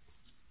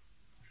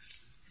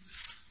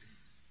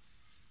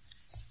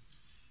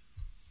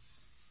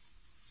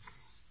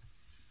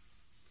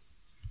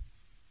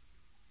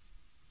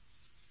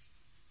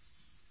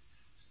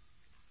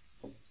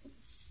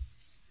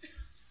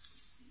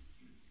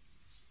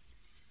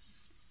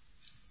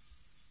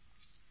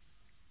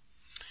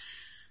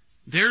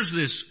 There's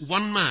this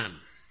one man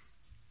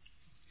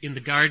in the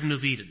Garden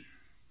of Eden.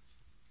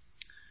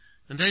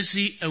 And as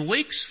he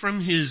awakes from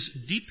his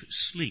deep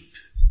sleep,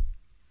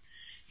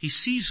 he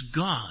sees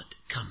God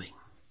coming.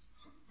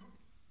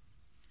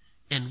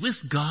 And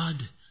with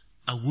God,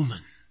 a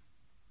woman.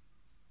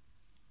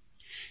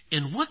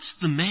 And what's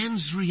the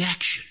man's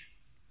reaction?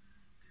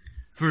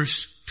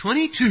 Verse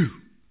 23.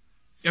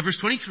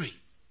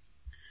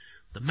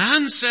 The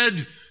man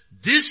said,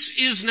 "This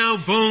is now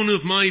bone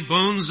of my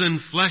bones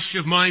and flesh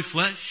of my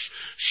flesh.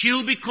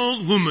 She'll be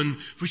called woman,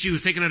 for she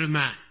was taken out of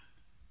man."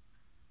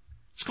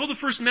 It's called the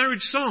first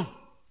marriage song.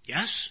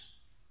 Yes?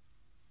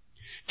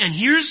 And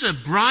here's a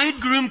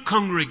bridegroom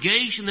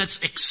congregation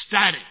that's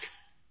ecstatic.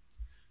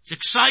 It's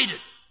excited,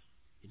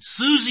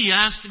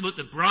 enthusiastic about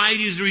the bride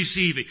he's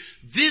receiving.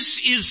 This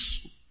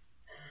is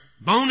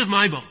bone of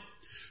my bone,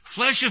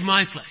 flesh of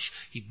my flesh.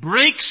 He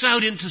breaks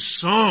out into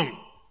song.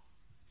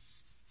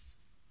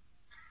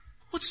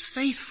 What's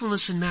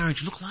faithfulness in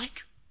marriage look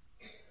like?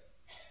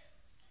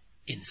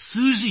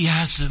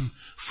 Enthusiasm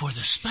for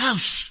the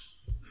spouse.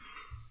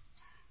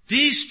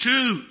 These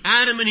two,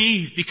 Adam and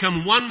Eve,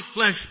 become one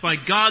flesh by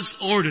God's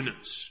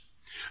ordinance.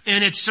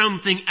 And it's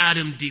something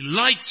Adam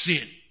delights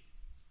in.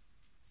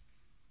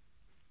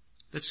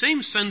 That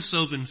same sense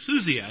of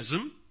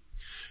enthusiasm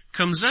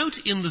comes out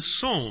in the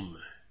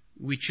psalm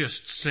we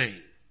just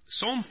sang.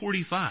 Psalm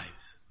 45.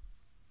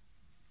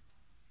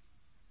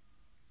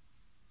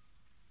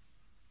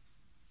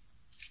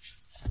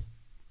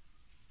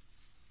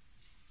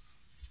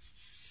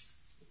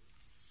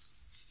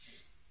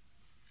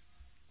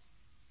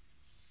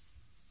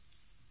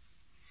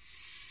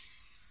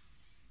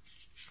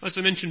 As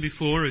I mentioned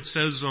before, it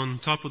says on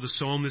top of the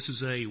psalm, this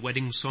is a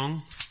wedding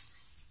song.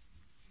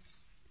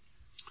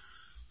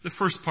 The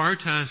first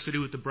part has to do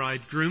with the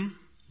bridegroom,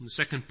 and the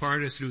second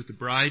part has to do with the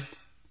bride.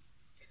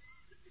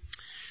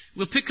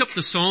 We'll pick up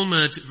the psalm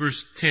at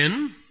verse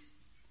 10,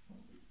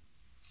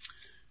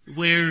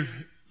 where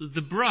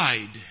the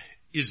bride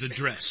is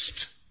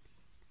addressed.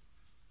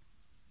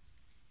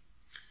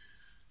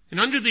 And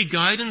under the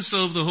guidance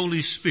of the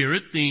Holy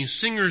Spirit, the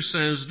singer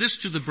says this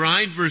to the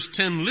bride, verse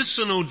 10,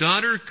 "Listen, O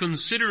daughter,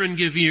 consider and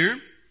give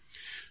ear.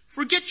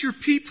 Forget your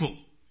people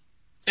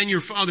and your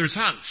father's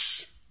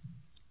house.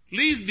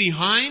 Leave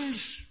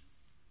behind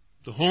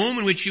the home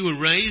in which you were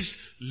raised.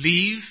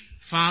 Leave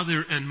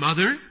father and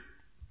mother.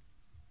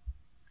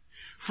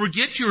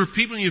 Forget your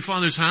people and your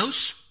father's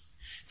house,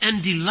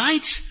 and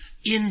delight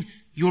in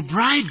your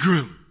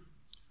bridegroom."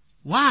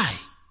 Why?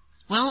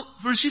 Well,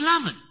 verse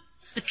 11,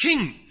 the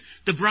king,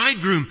 the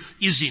bridegroom,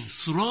 is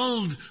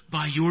enthralled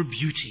by your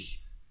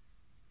beauty.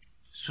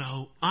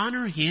 So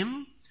honor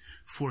him,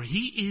 for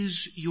he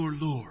is your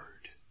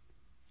Lord.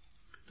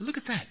 Now look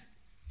at that.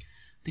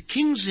 The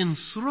king's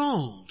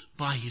enthralled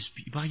by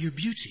your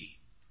beauty.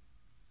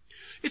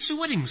 It's a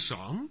wedding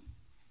song.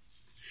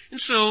 And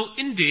so,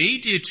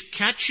 indeed, it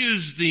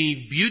catches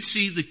the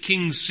beauty the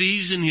king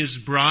sees in his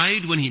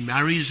bride when he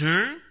marries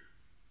her.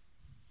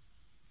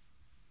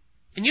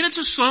 And yet it's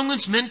a song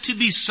that's meant to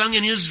be sung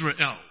in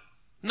Israel,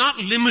 not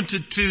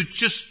limited to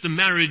just the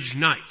marriage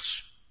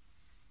nights.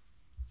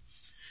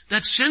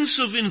 That sense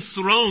of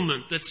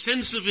enthrallment, that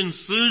sense of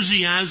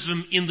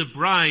enthusiasm in the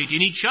bride,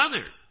 in each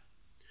other,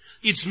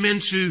 it's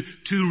meant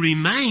to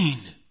remain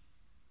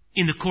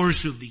in the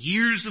course of the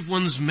years of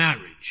one's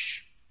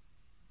marriage.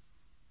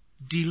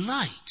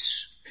 Delight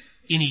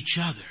in each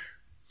other.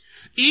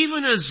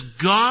 Even as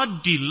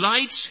God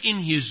delights in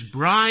his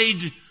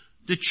bride,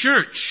 the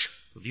church,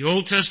 of the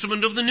Old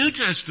Testament, of the New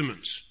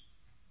Testament.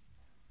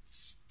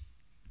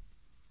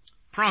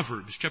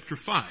 Proverbs chapter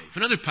 5,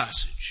 another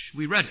passage.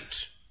 We read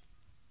it.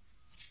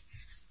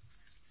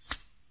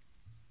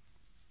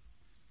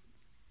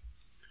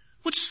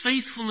 What's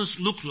faithfulness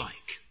look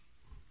like?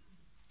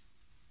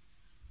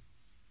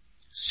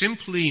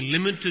 Simply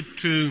limited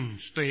to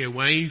stay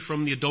away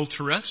from the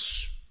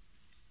adulteress?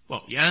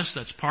 Well, yes,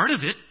 that's part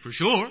of it, for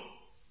sure.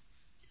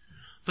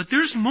 But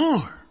there's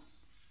more.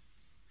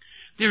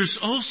 There's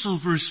also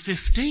verse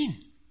 15.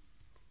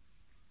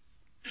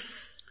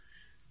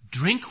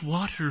 Drink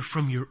water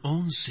from your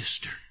own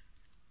cistern,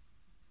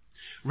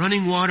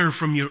 running water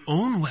from your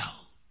own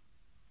well.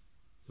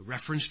 The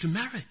reference to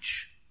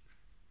marriage.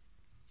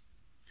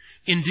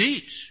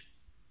 Indeed,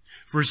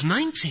 verse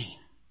 19,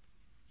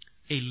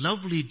 a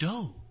lovely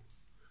doe,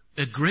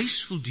 a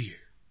graceful deer.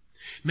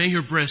 May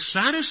her breast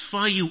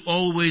satisfy you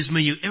always.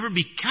 May you ever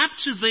be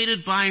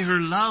captivated by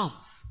her love.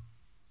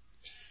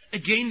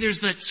 Again, there's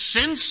that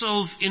sense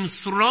of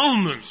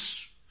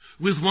enthrallment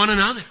with one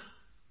another,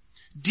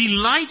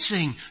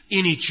 delighting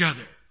in each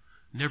other.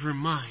 Never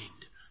mind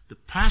the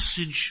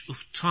passage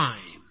of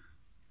time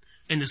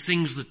and the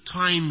things that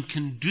time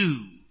can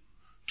do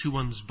to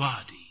one's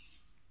body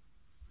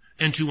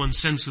and to one's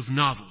sense of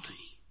novelty.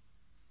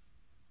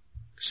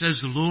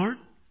 Says the Lord,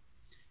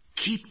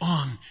 keep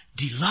on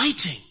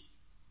delighting.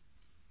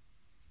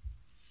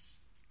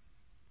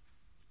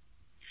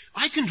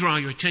 I can draw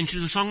your attention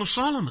to the Song of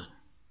Solomon,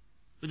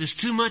 but there's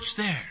too much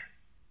there.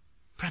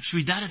 Perhaps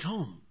read that at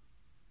home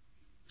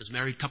as a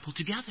married couple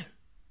together.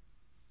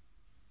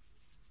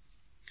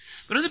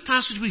 But another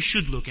passage we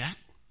should look at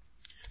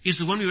is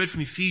the one we read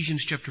from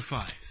Ephesians chapter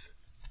 5.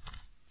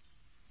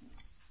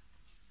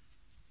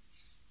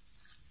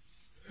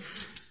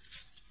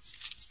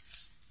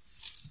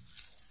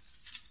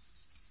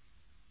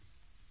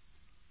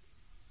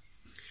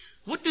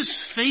 What does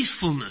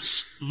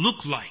faithfulness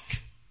look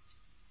like?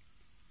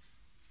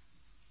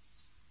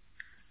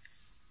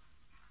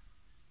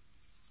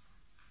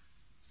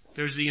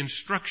 There's the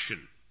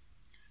instruction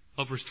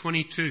of verse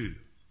 22.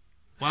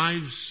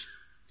 Wives,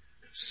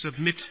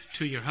 submit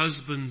to your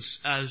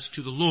husbands as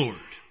to the Lord.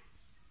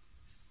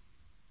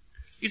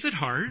 Is it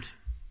hard?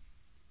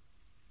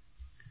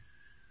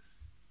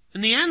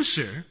 And the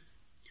answer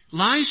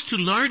lies to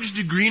a large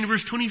degree in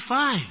verse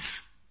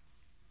 25.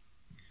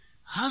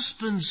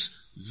 Husbands,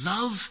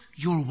 love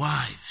your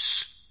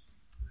wives.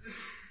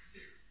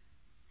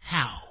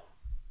 How?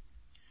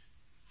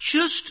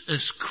 Just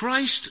as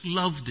Christ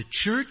loved the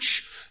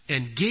church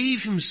and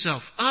gave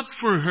himself up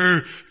for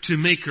her to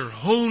make her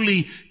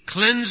holy,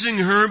 cleansing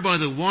her by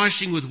the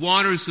washing with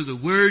water through the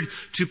word,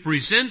 to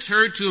present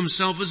her to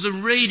himself as a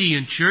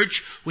radiant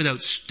church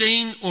without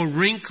stain or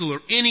wrinkle or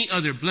any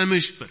other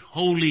blemish, but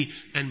holy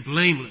and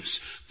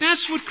blameless.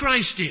 That's what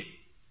Christ did.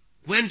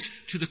 Went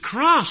to the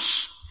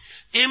cross,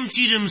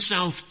 emptied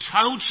himself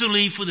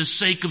totally for the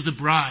sake of the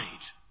bride.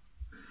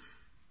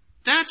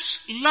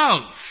 That's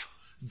love.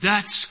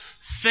 That's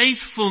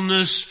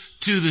faithfulness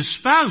to the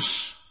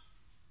spouse.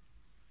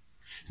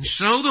 And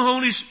so the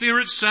Holy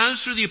Spirit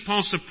says through the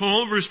Apostle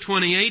Paul, verse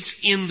 28,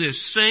 in the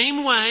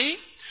same way,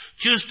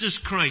 just as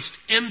Christ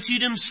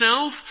emptied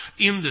himself,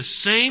 in the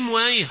same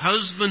way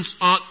husbands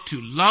ought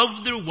to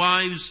love their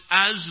wives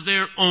as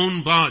their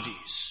own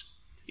bodies.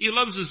 He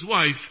loves his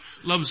wife,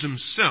 loves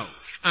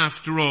himself.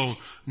 After all,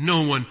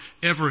 no one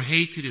ever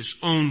hated his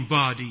own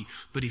body,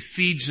 but he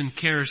feeds and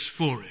cares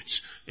for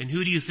it. And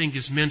who do you think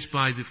is meant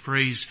by the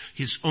phrase,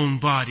 his own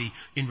body,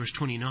 in verse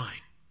 29?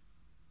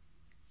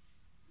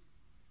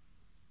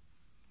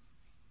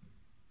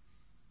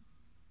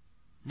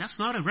 And that's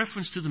not a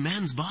reference to the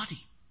man's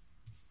body.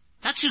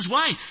 That's his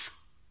wife.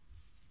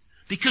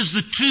 Because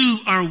the two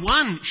are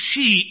one.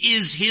 She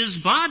is his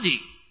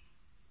body,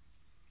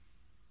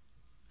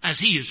 as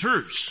he is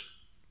hers.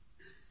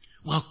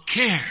 Well,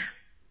 care.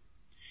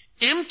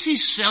 Empty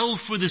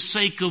self for the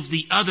sake of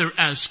the other,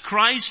 as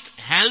Christ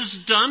has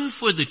done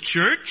for the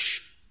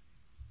church.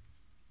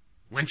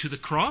 Went to the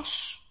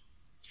cross.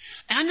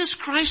 And as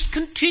Christ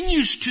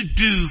continues to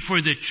do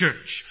for the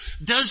church.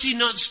 Does he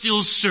not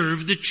still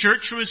serve the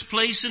church for his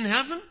place in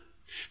heaven?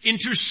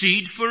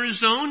 Intercede for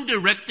his own?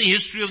 Direct the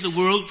history of the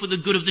world for the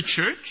good of the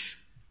church?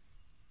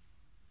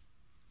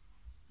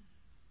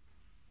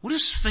 What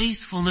does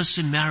faithfulness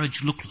in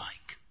marriage look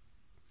like?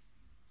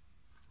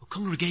 Well,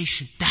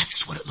 congregation,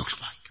 that's what it looks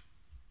like.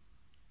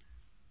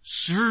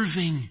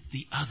 serving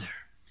the other,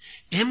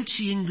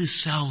 emptying the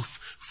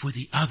self for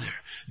the other,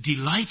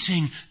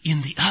 delighting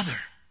in the other.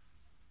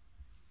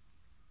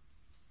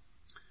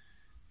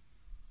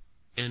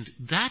 And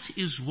that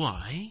is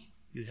why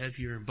you have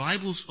your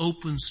Bibles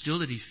open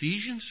still at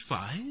Ephesians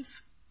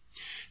 5.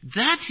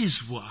 That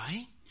is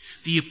why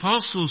the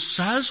apostle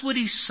says what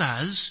he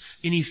says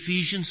in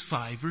Ephesians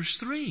 5 verse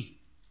 3.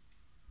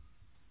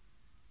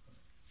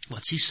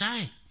 What's he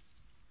say?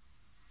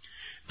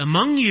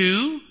 Among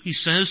you, he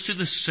says to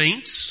the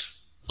saints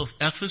of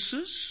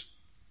Ephesus,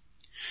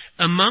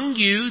 among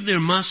you there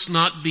must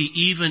not be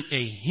even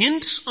a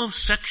hint of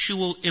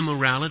sexual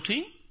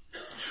immorality,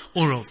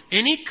 or of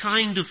any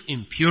kind of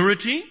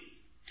impurity,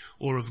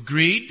 or of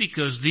greed,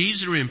 because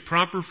these are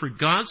improper for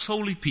God's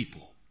holy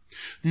people.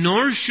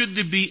 Nor should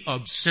there be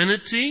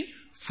obscenity,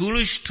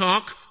 foolish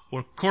talk,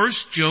 or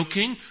coarse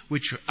joking,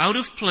 which are out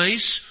of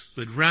place,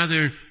 but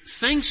rather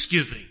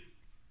thanksgiving.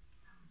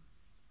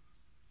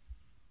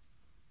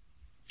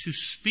 To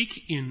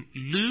speak in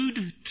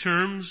lewd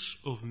terms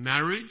of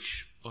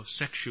marriage, of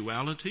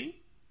sexuality,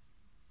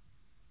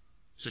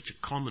 such a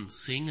common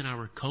thing in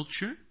our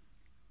culture.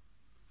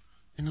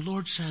 And the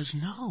Lord says,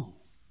 no.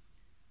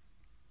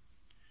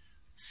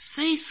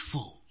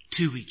 Faithful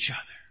to each other.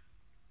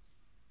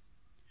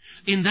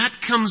 In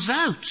that comes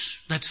out,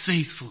 that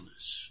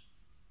faithfulness.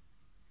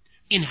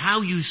 In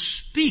how you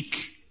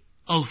speak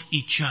of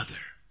each other.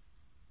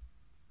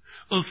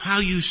 Of how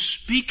you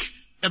speak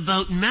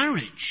about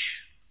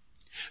marriage.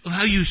 Of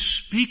how you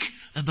speak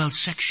about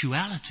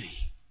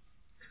sexuality.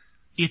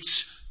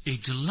 It's a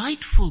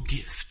delightful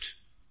gift.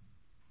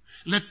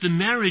 Let the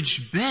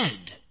marriage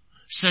bed,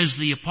 says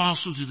the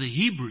apostle to the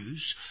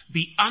Hebrews,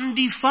 be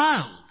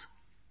undefiled.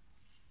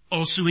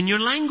 Also in your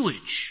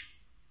language.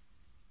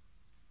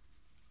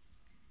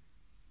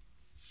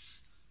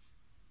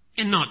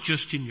 And not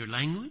just in your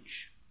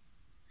language,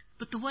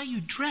 but the way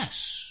you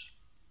dress.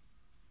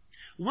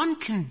 One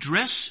can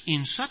dress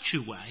in such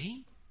a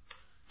way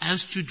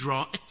as to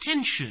draw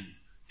attention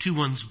to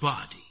one's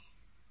body.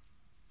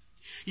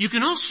 You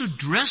can also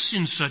dress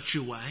in such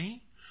a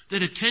way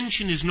that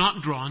attention is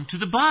not drawn to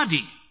the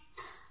body.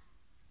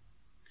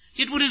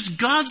 Yet what is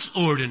God's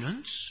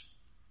ordinance?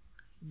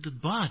 The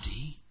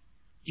body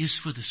is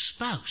for the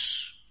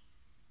spouse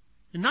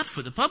and not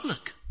for the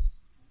public.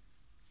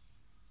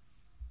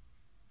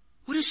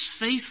 What does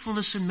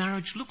faithfulness in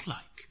marriage look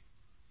like?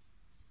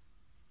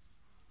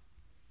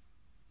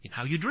 In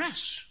how you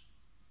dress.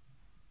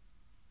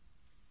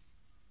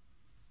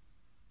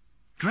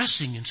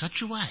 Dressing in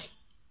such a way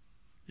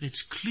that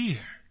it's clear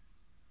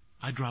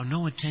I draw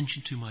no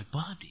attention to my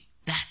body.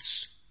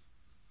 That's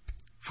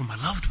for my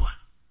loved one,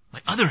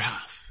 my other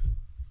half.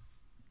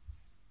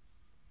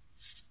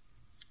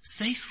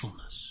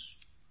 Faithfulness.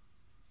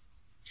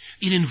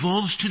 It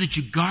involves too that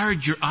you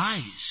guard your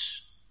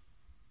eyes.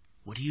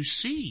 What do you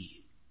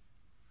see?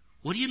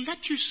 What do you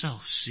let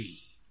yourself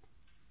see?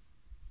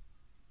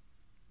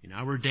 In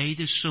our day,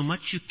 there's so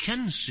much you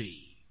can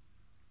see.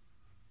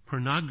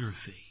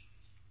 Pornography.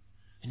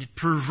 And it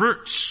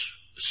perverts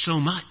so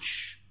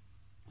much.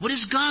 What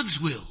is God's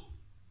will?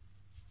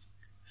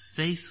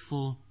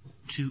 Faithful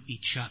to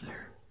each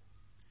other.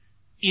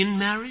 In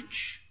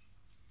marriage,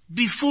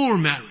 before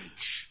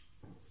marriage,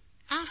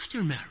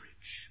 after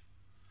marriage.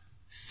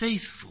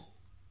 Faithful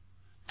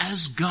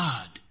as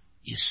God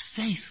is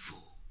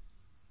faithful.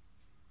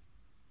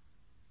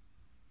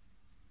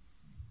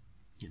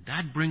 And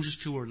that brings us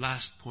to our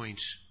last point.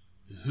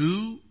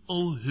 Who,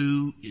 oh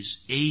who,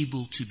 is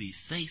able to be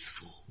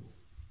faithful?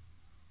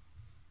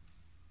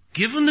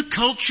 Given the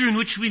culture in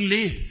which we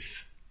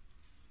live,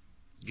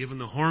 given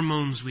the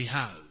hormones we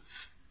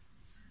have,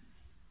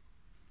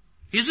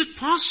 is it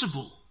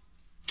possible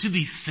to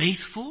be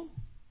faithful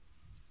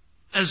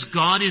as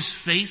God is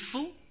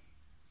faithful?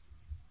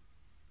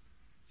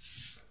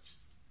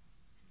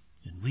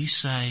 And we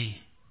say,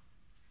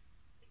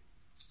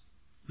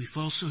 we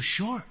fall so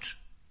short.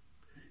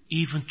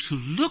 Even to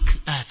look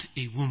at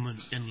a woman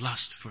and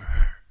lust for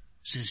her,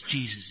 says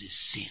Jesus, is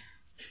sin.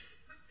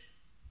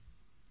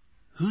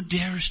 Who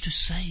dares to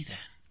say then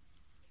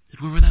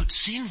that we're without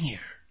sin here?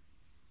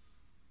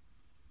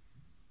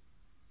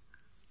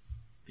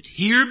 But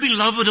here,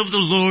 beloved of the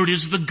Lord,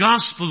 is the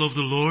gospel of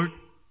the Lord.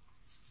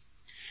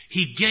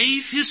 He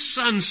gave His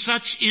Son,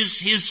 such is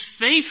His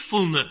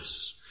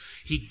faithfulness.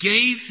 He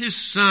gave His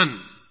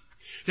Son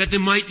that there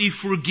might be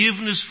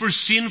forgiveness for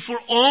sin, for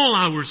all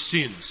our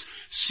sins.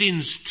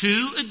 Sins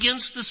too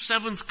against the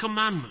seventh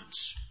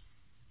commandment.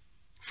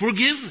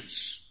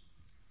 Forgiveness.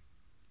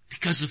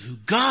 Because of who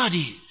God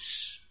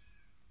is.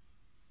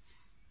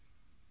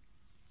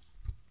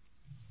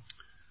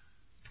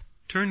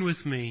 Turn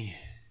with me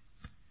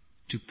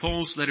to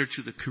Paul's letter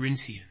to the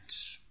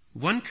Corinthians.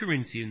 1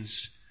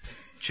 Corinthians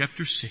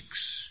chapter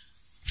 6.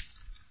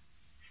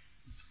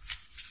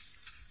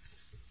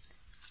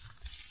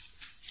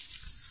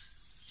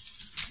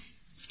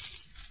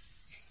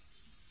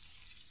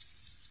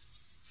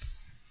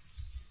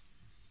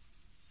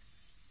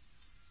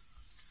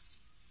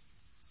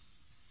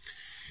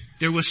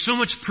 There was so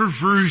much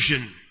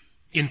perversion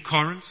in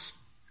Corinth.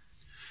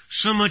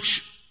 So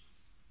much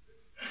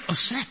of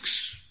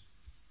sex.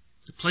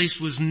 The place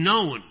was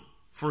known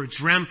for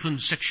its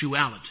rampant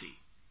sexuality.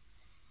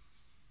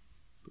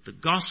 But the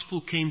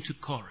gospel came to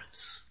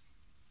Corinth.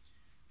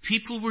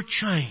 People were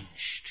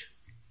changed.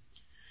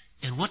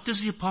 And what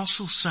does the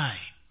apostle say?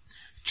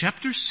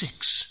 Chapter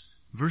 6,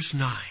 verse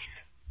 9.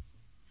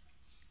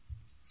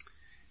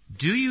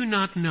 Do you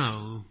not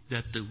know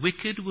that the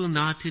wicked will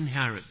not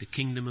inherit the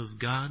kingdom of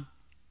God?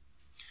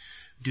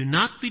 Do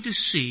not be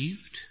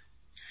deceived.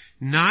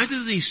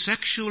 Neither the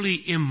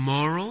sexually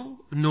immoral,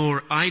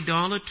 nor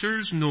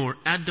idolaters, nor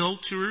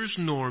adulterers,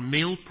 nor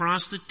male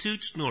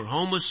prostitutes, nor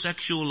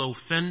homosexual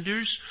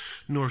offenders,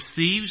 nor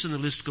thieves, and the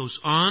list goes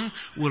on,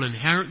 will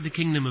inherit the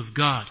kingdom of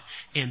God.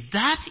 And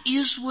that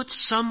is what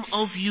some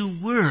of you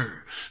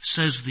were,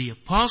 says the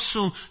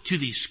apostle to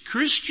these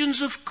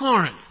Christians of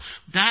Corinth.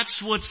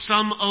 That's what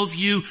some of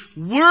you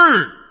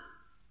were.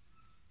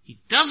 He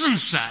doesn't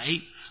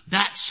say,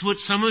 that's what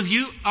some of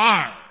you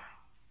are.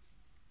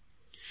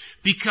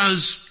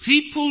 Because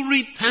people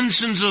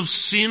repentant of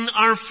sin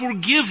are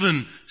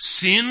forgiven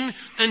sin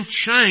and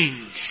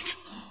changed.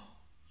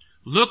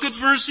 Look at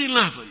verse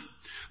 11.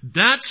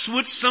 That's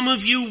what some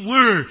of you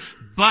were,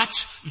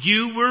 but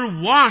you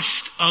were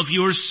washed of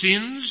your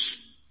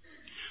sins.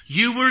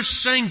 You were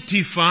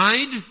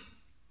sanctified.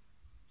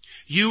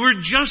 You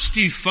were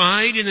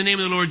justified in the name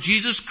of the Lord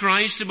Jesus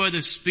Christ and by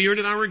the Spirit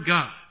of our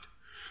God.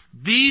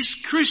 These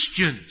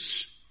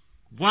Christians,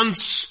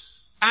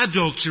 once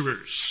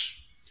adulterers,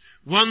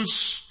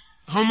 once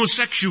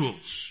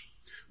homosexuals,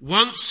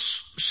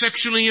 once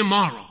sexually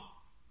immoral,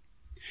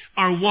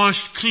 are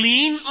washed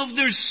clean of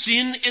their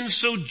sin and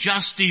so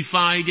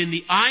justified in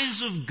the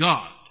eyes of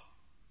God.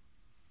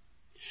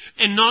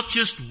 And not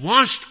just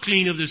washed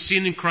clean of their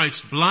sin in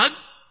Christ's blood,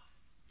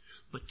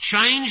 but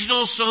changed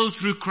also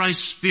through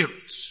Christ's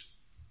Spirit.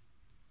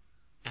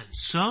 And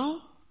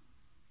so,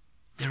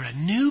 they're a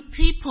new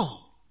people.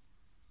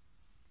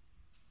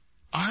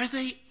 Are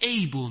they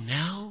able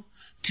now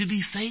to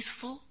be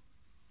faithful?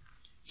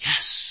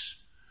 Yes.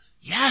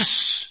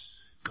 Yes.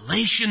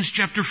 Galatians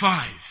chapter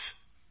 5.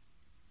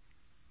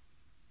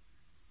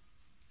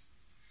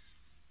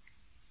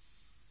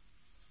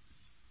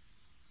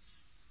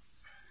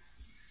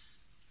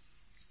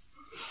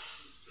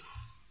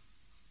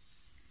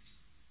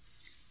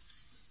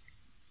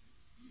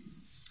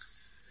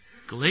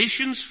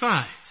 Galatians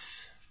 5,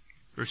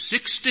 verse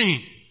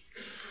 16.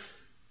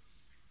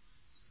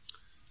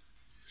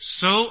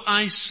 So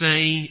I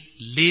say,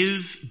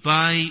 live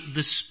by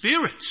the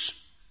Spirit.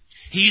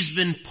 He's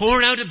been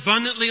poured out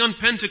abundantly on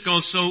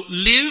Pentecost, so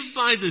live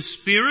by the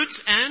Spirit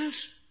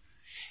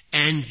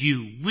and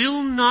you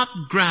will not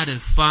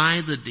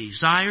gratify the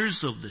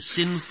desires of the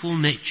sinful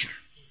nature.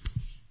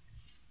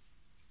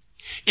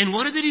 And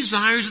what are the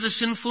desires of the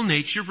sinful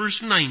nature?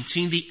 Verse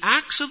 19, the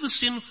acts of the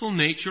sinful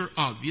nature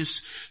are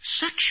obvious: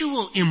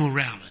 sexual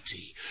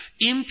immorality,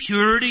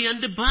 impurity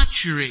and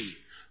debauchery.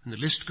 And the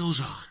list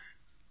goes on.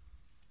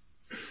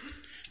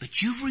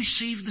 But you've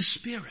received the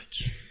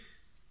Spirit.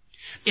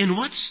 And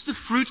what's the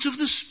fruits of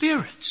the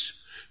Spirit?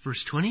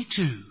 Verse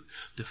 22,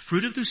 the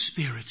fruit of the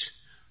Spirit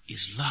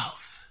is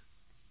love,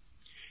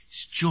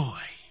 is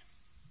joy,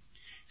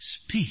 is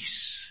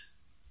peace,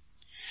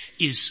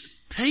 is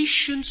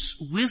patience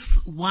with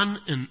one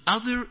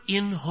another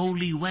in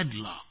holy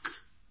wedlock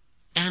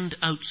and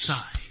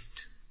outside,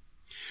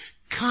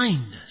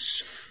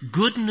 kindness,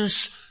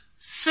 goodness,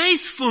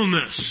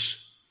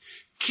 faithfulness.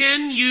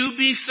 Can you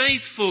be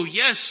faithful?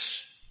 Yes.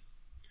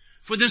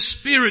 For the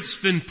Spirit's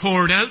been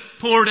poured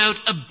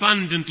out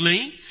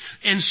abundantly,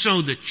 and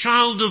so the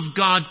child of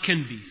God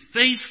can be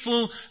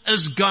faithful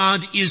as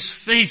God is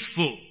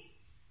faithful.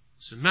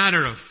 As a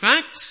matter of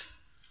fact,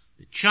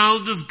 the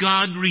child of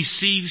God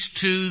receives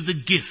too the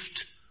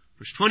gift,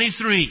 verse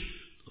 23,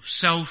 of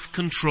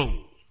self-control.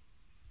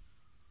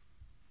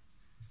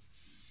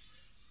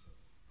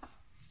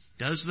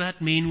 Does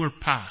that mean we're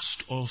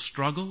past all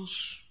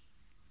struggles?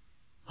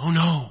 Oh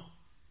no.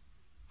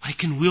 I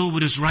can will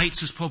what is right,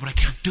 says Paul, but I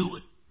can't do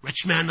it.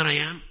 Wretched man that I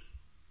am.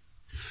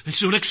 And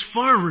so it looks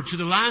forward to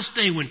the last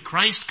day when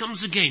Christ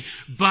comes again.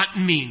 But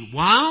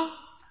meanwhile,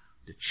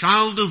 the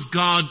child of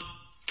God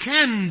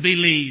can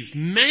believe,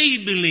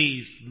 may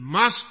believe,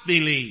 must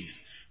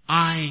believe,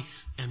 I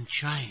am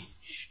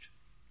changed.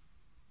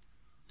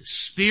 The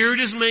Spirit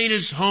has made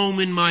His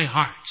home in my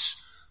heart.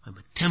 I'm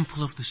a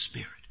temple of the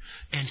Spirit.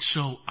 And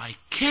so I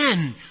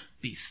can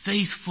be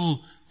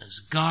faithful as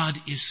God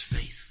is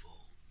faithful.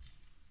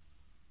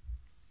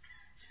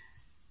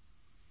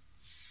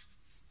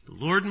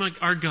 The Lord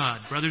our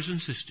God, brothers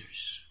and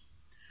sisters,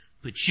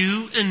 put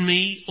you and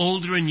me,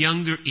 older and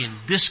younger, in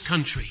this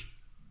country.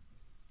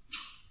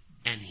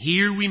 And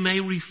here we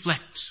may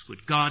reflect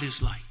what God is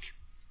like.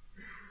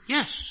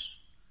 Yes,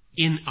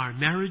 in our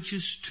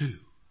marriages too.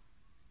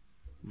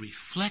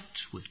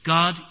 Reflect what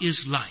God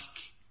is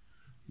like.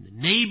 And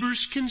the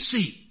neighbors can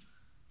see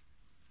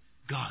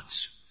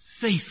God's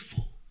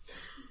faithful.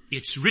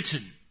 It's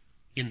written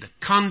in the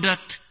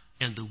conduct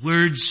and the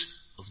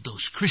words of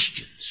those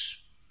Christians.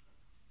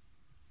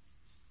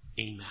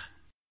 Amen.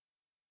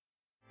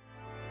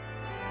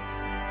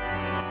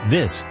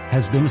 This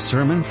has been a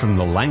sermon from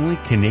the Langley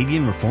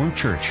Canadian Reformed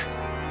Church.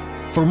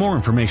 For more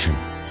information,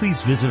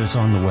 please visit us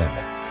on the web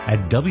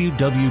at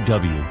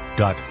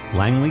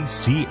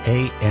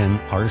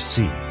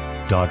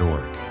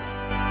www.langleycanrc.org.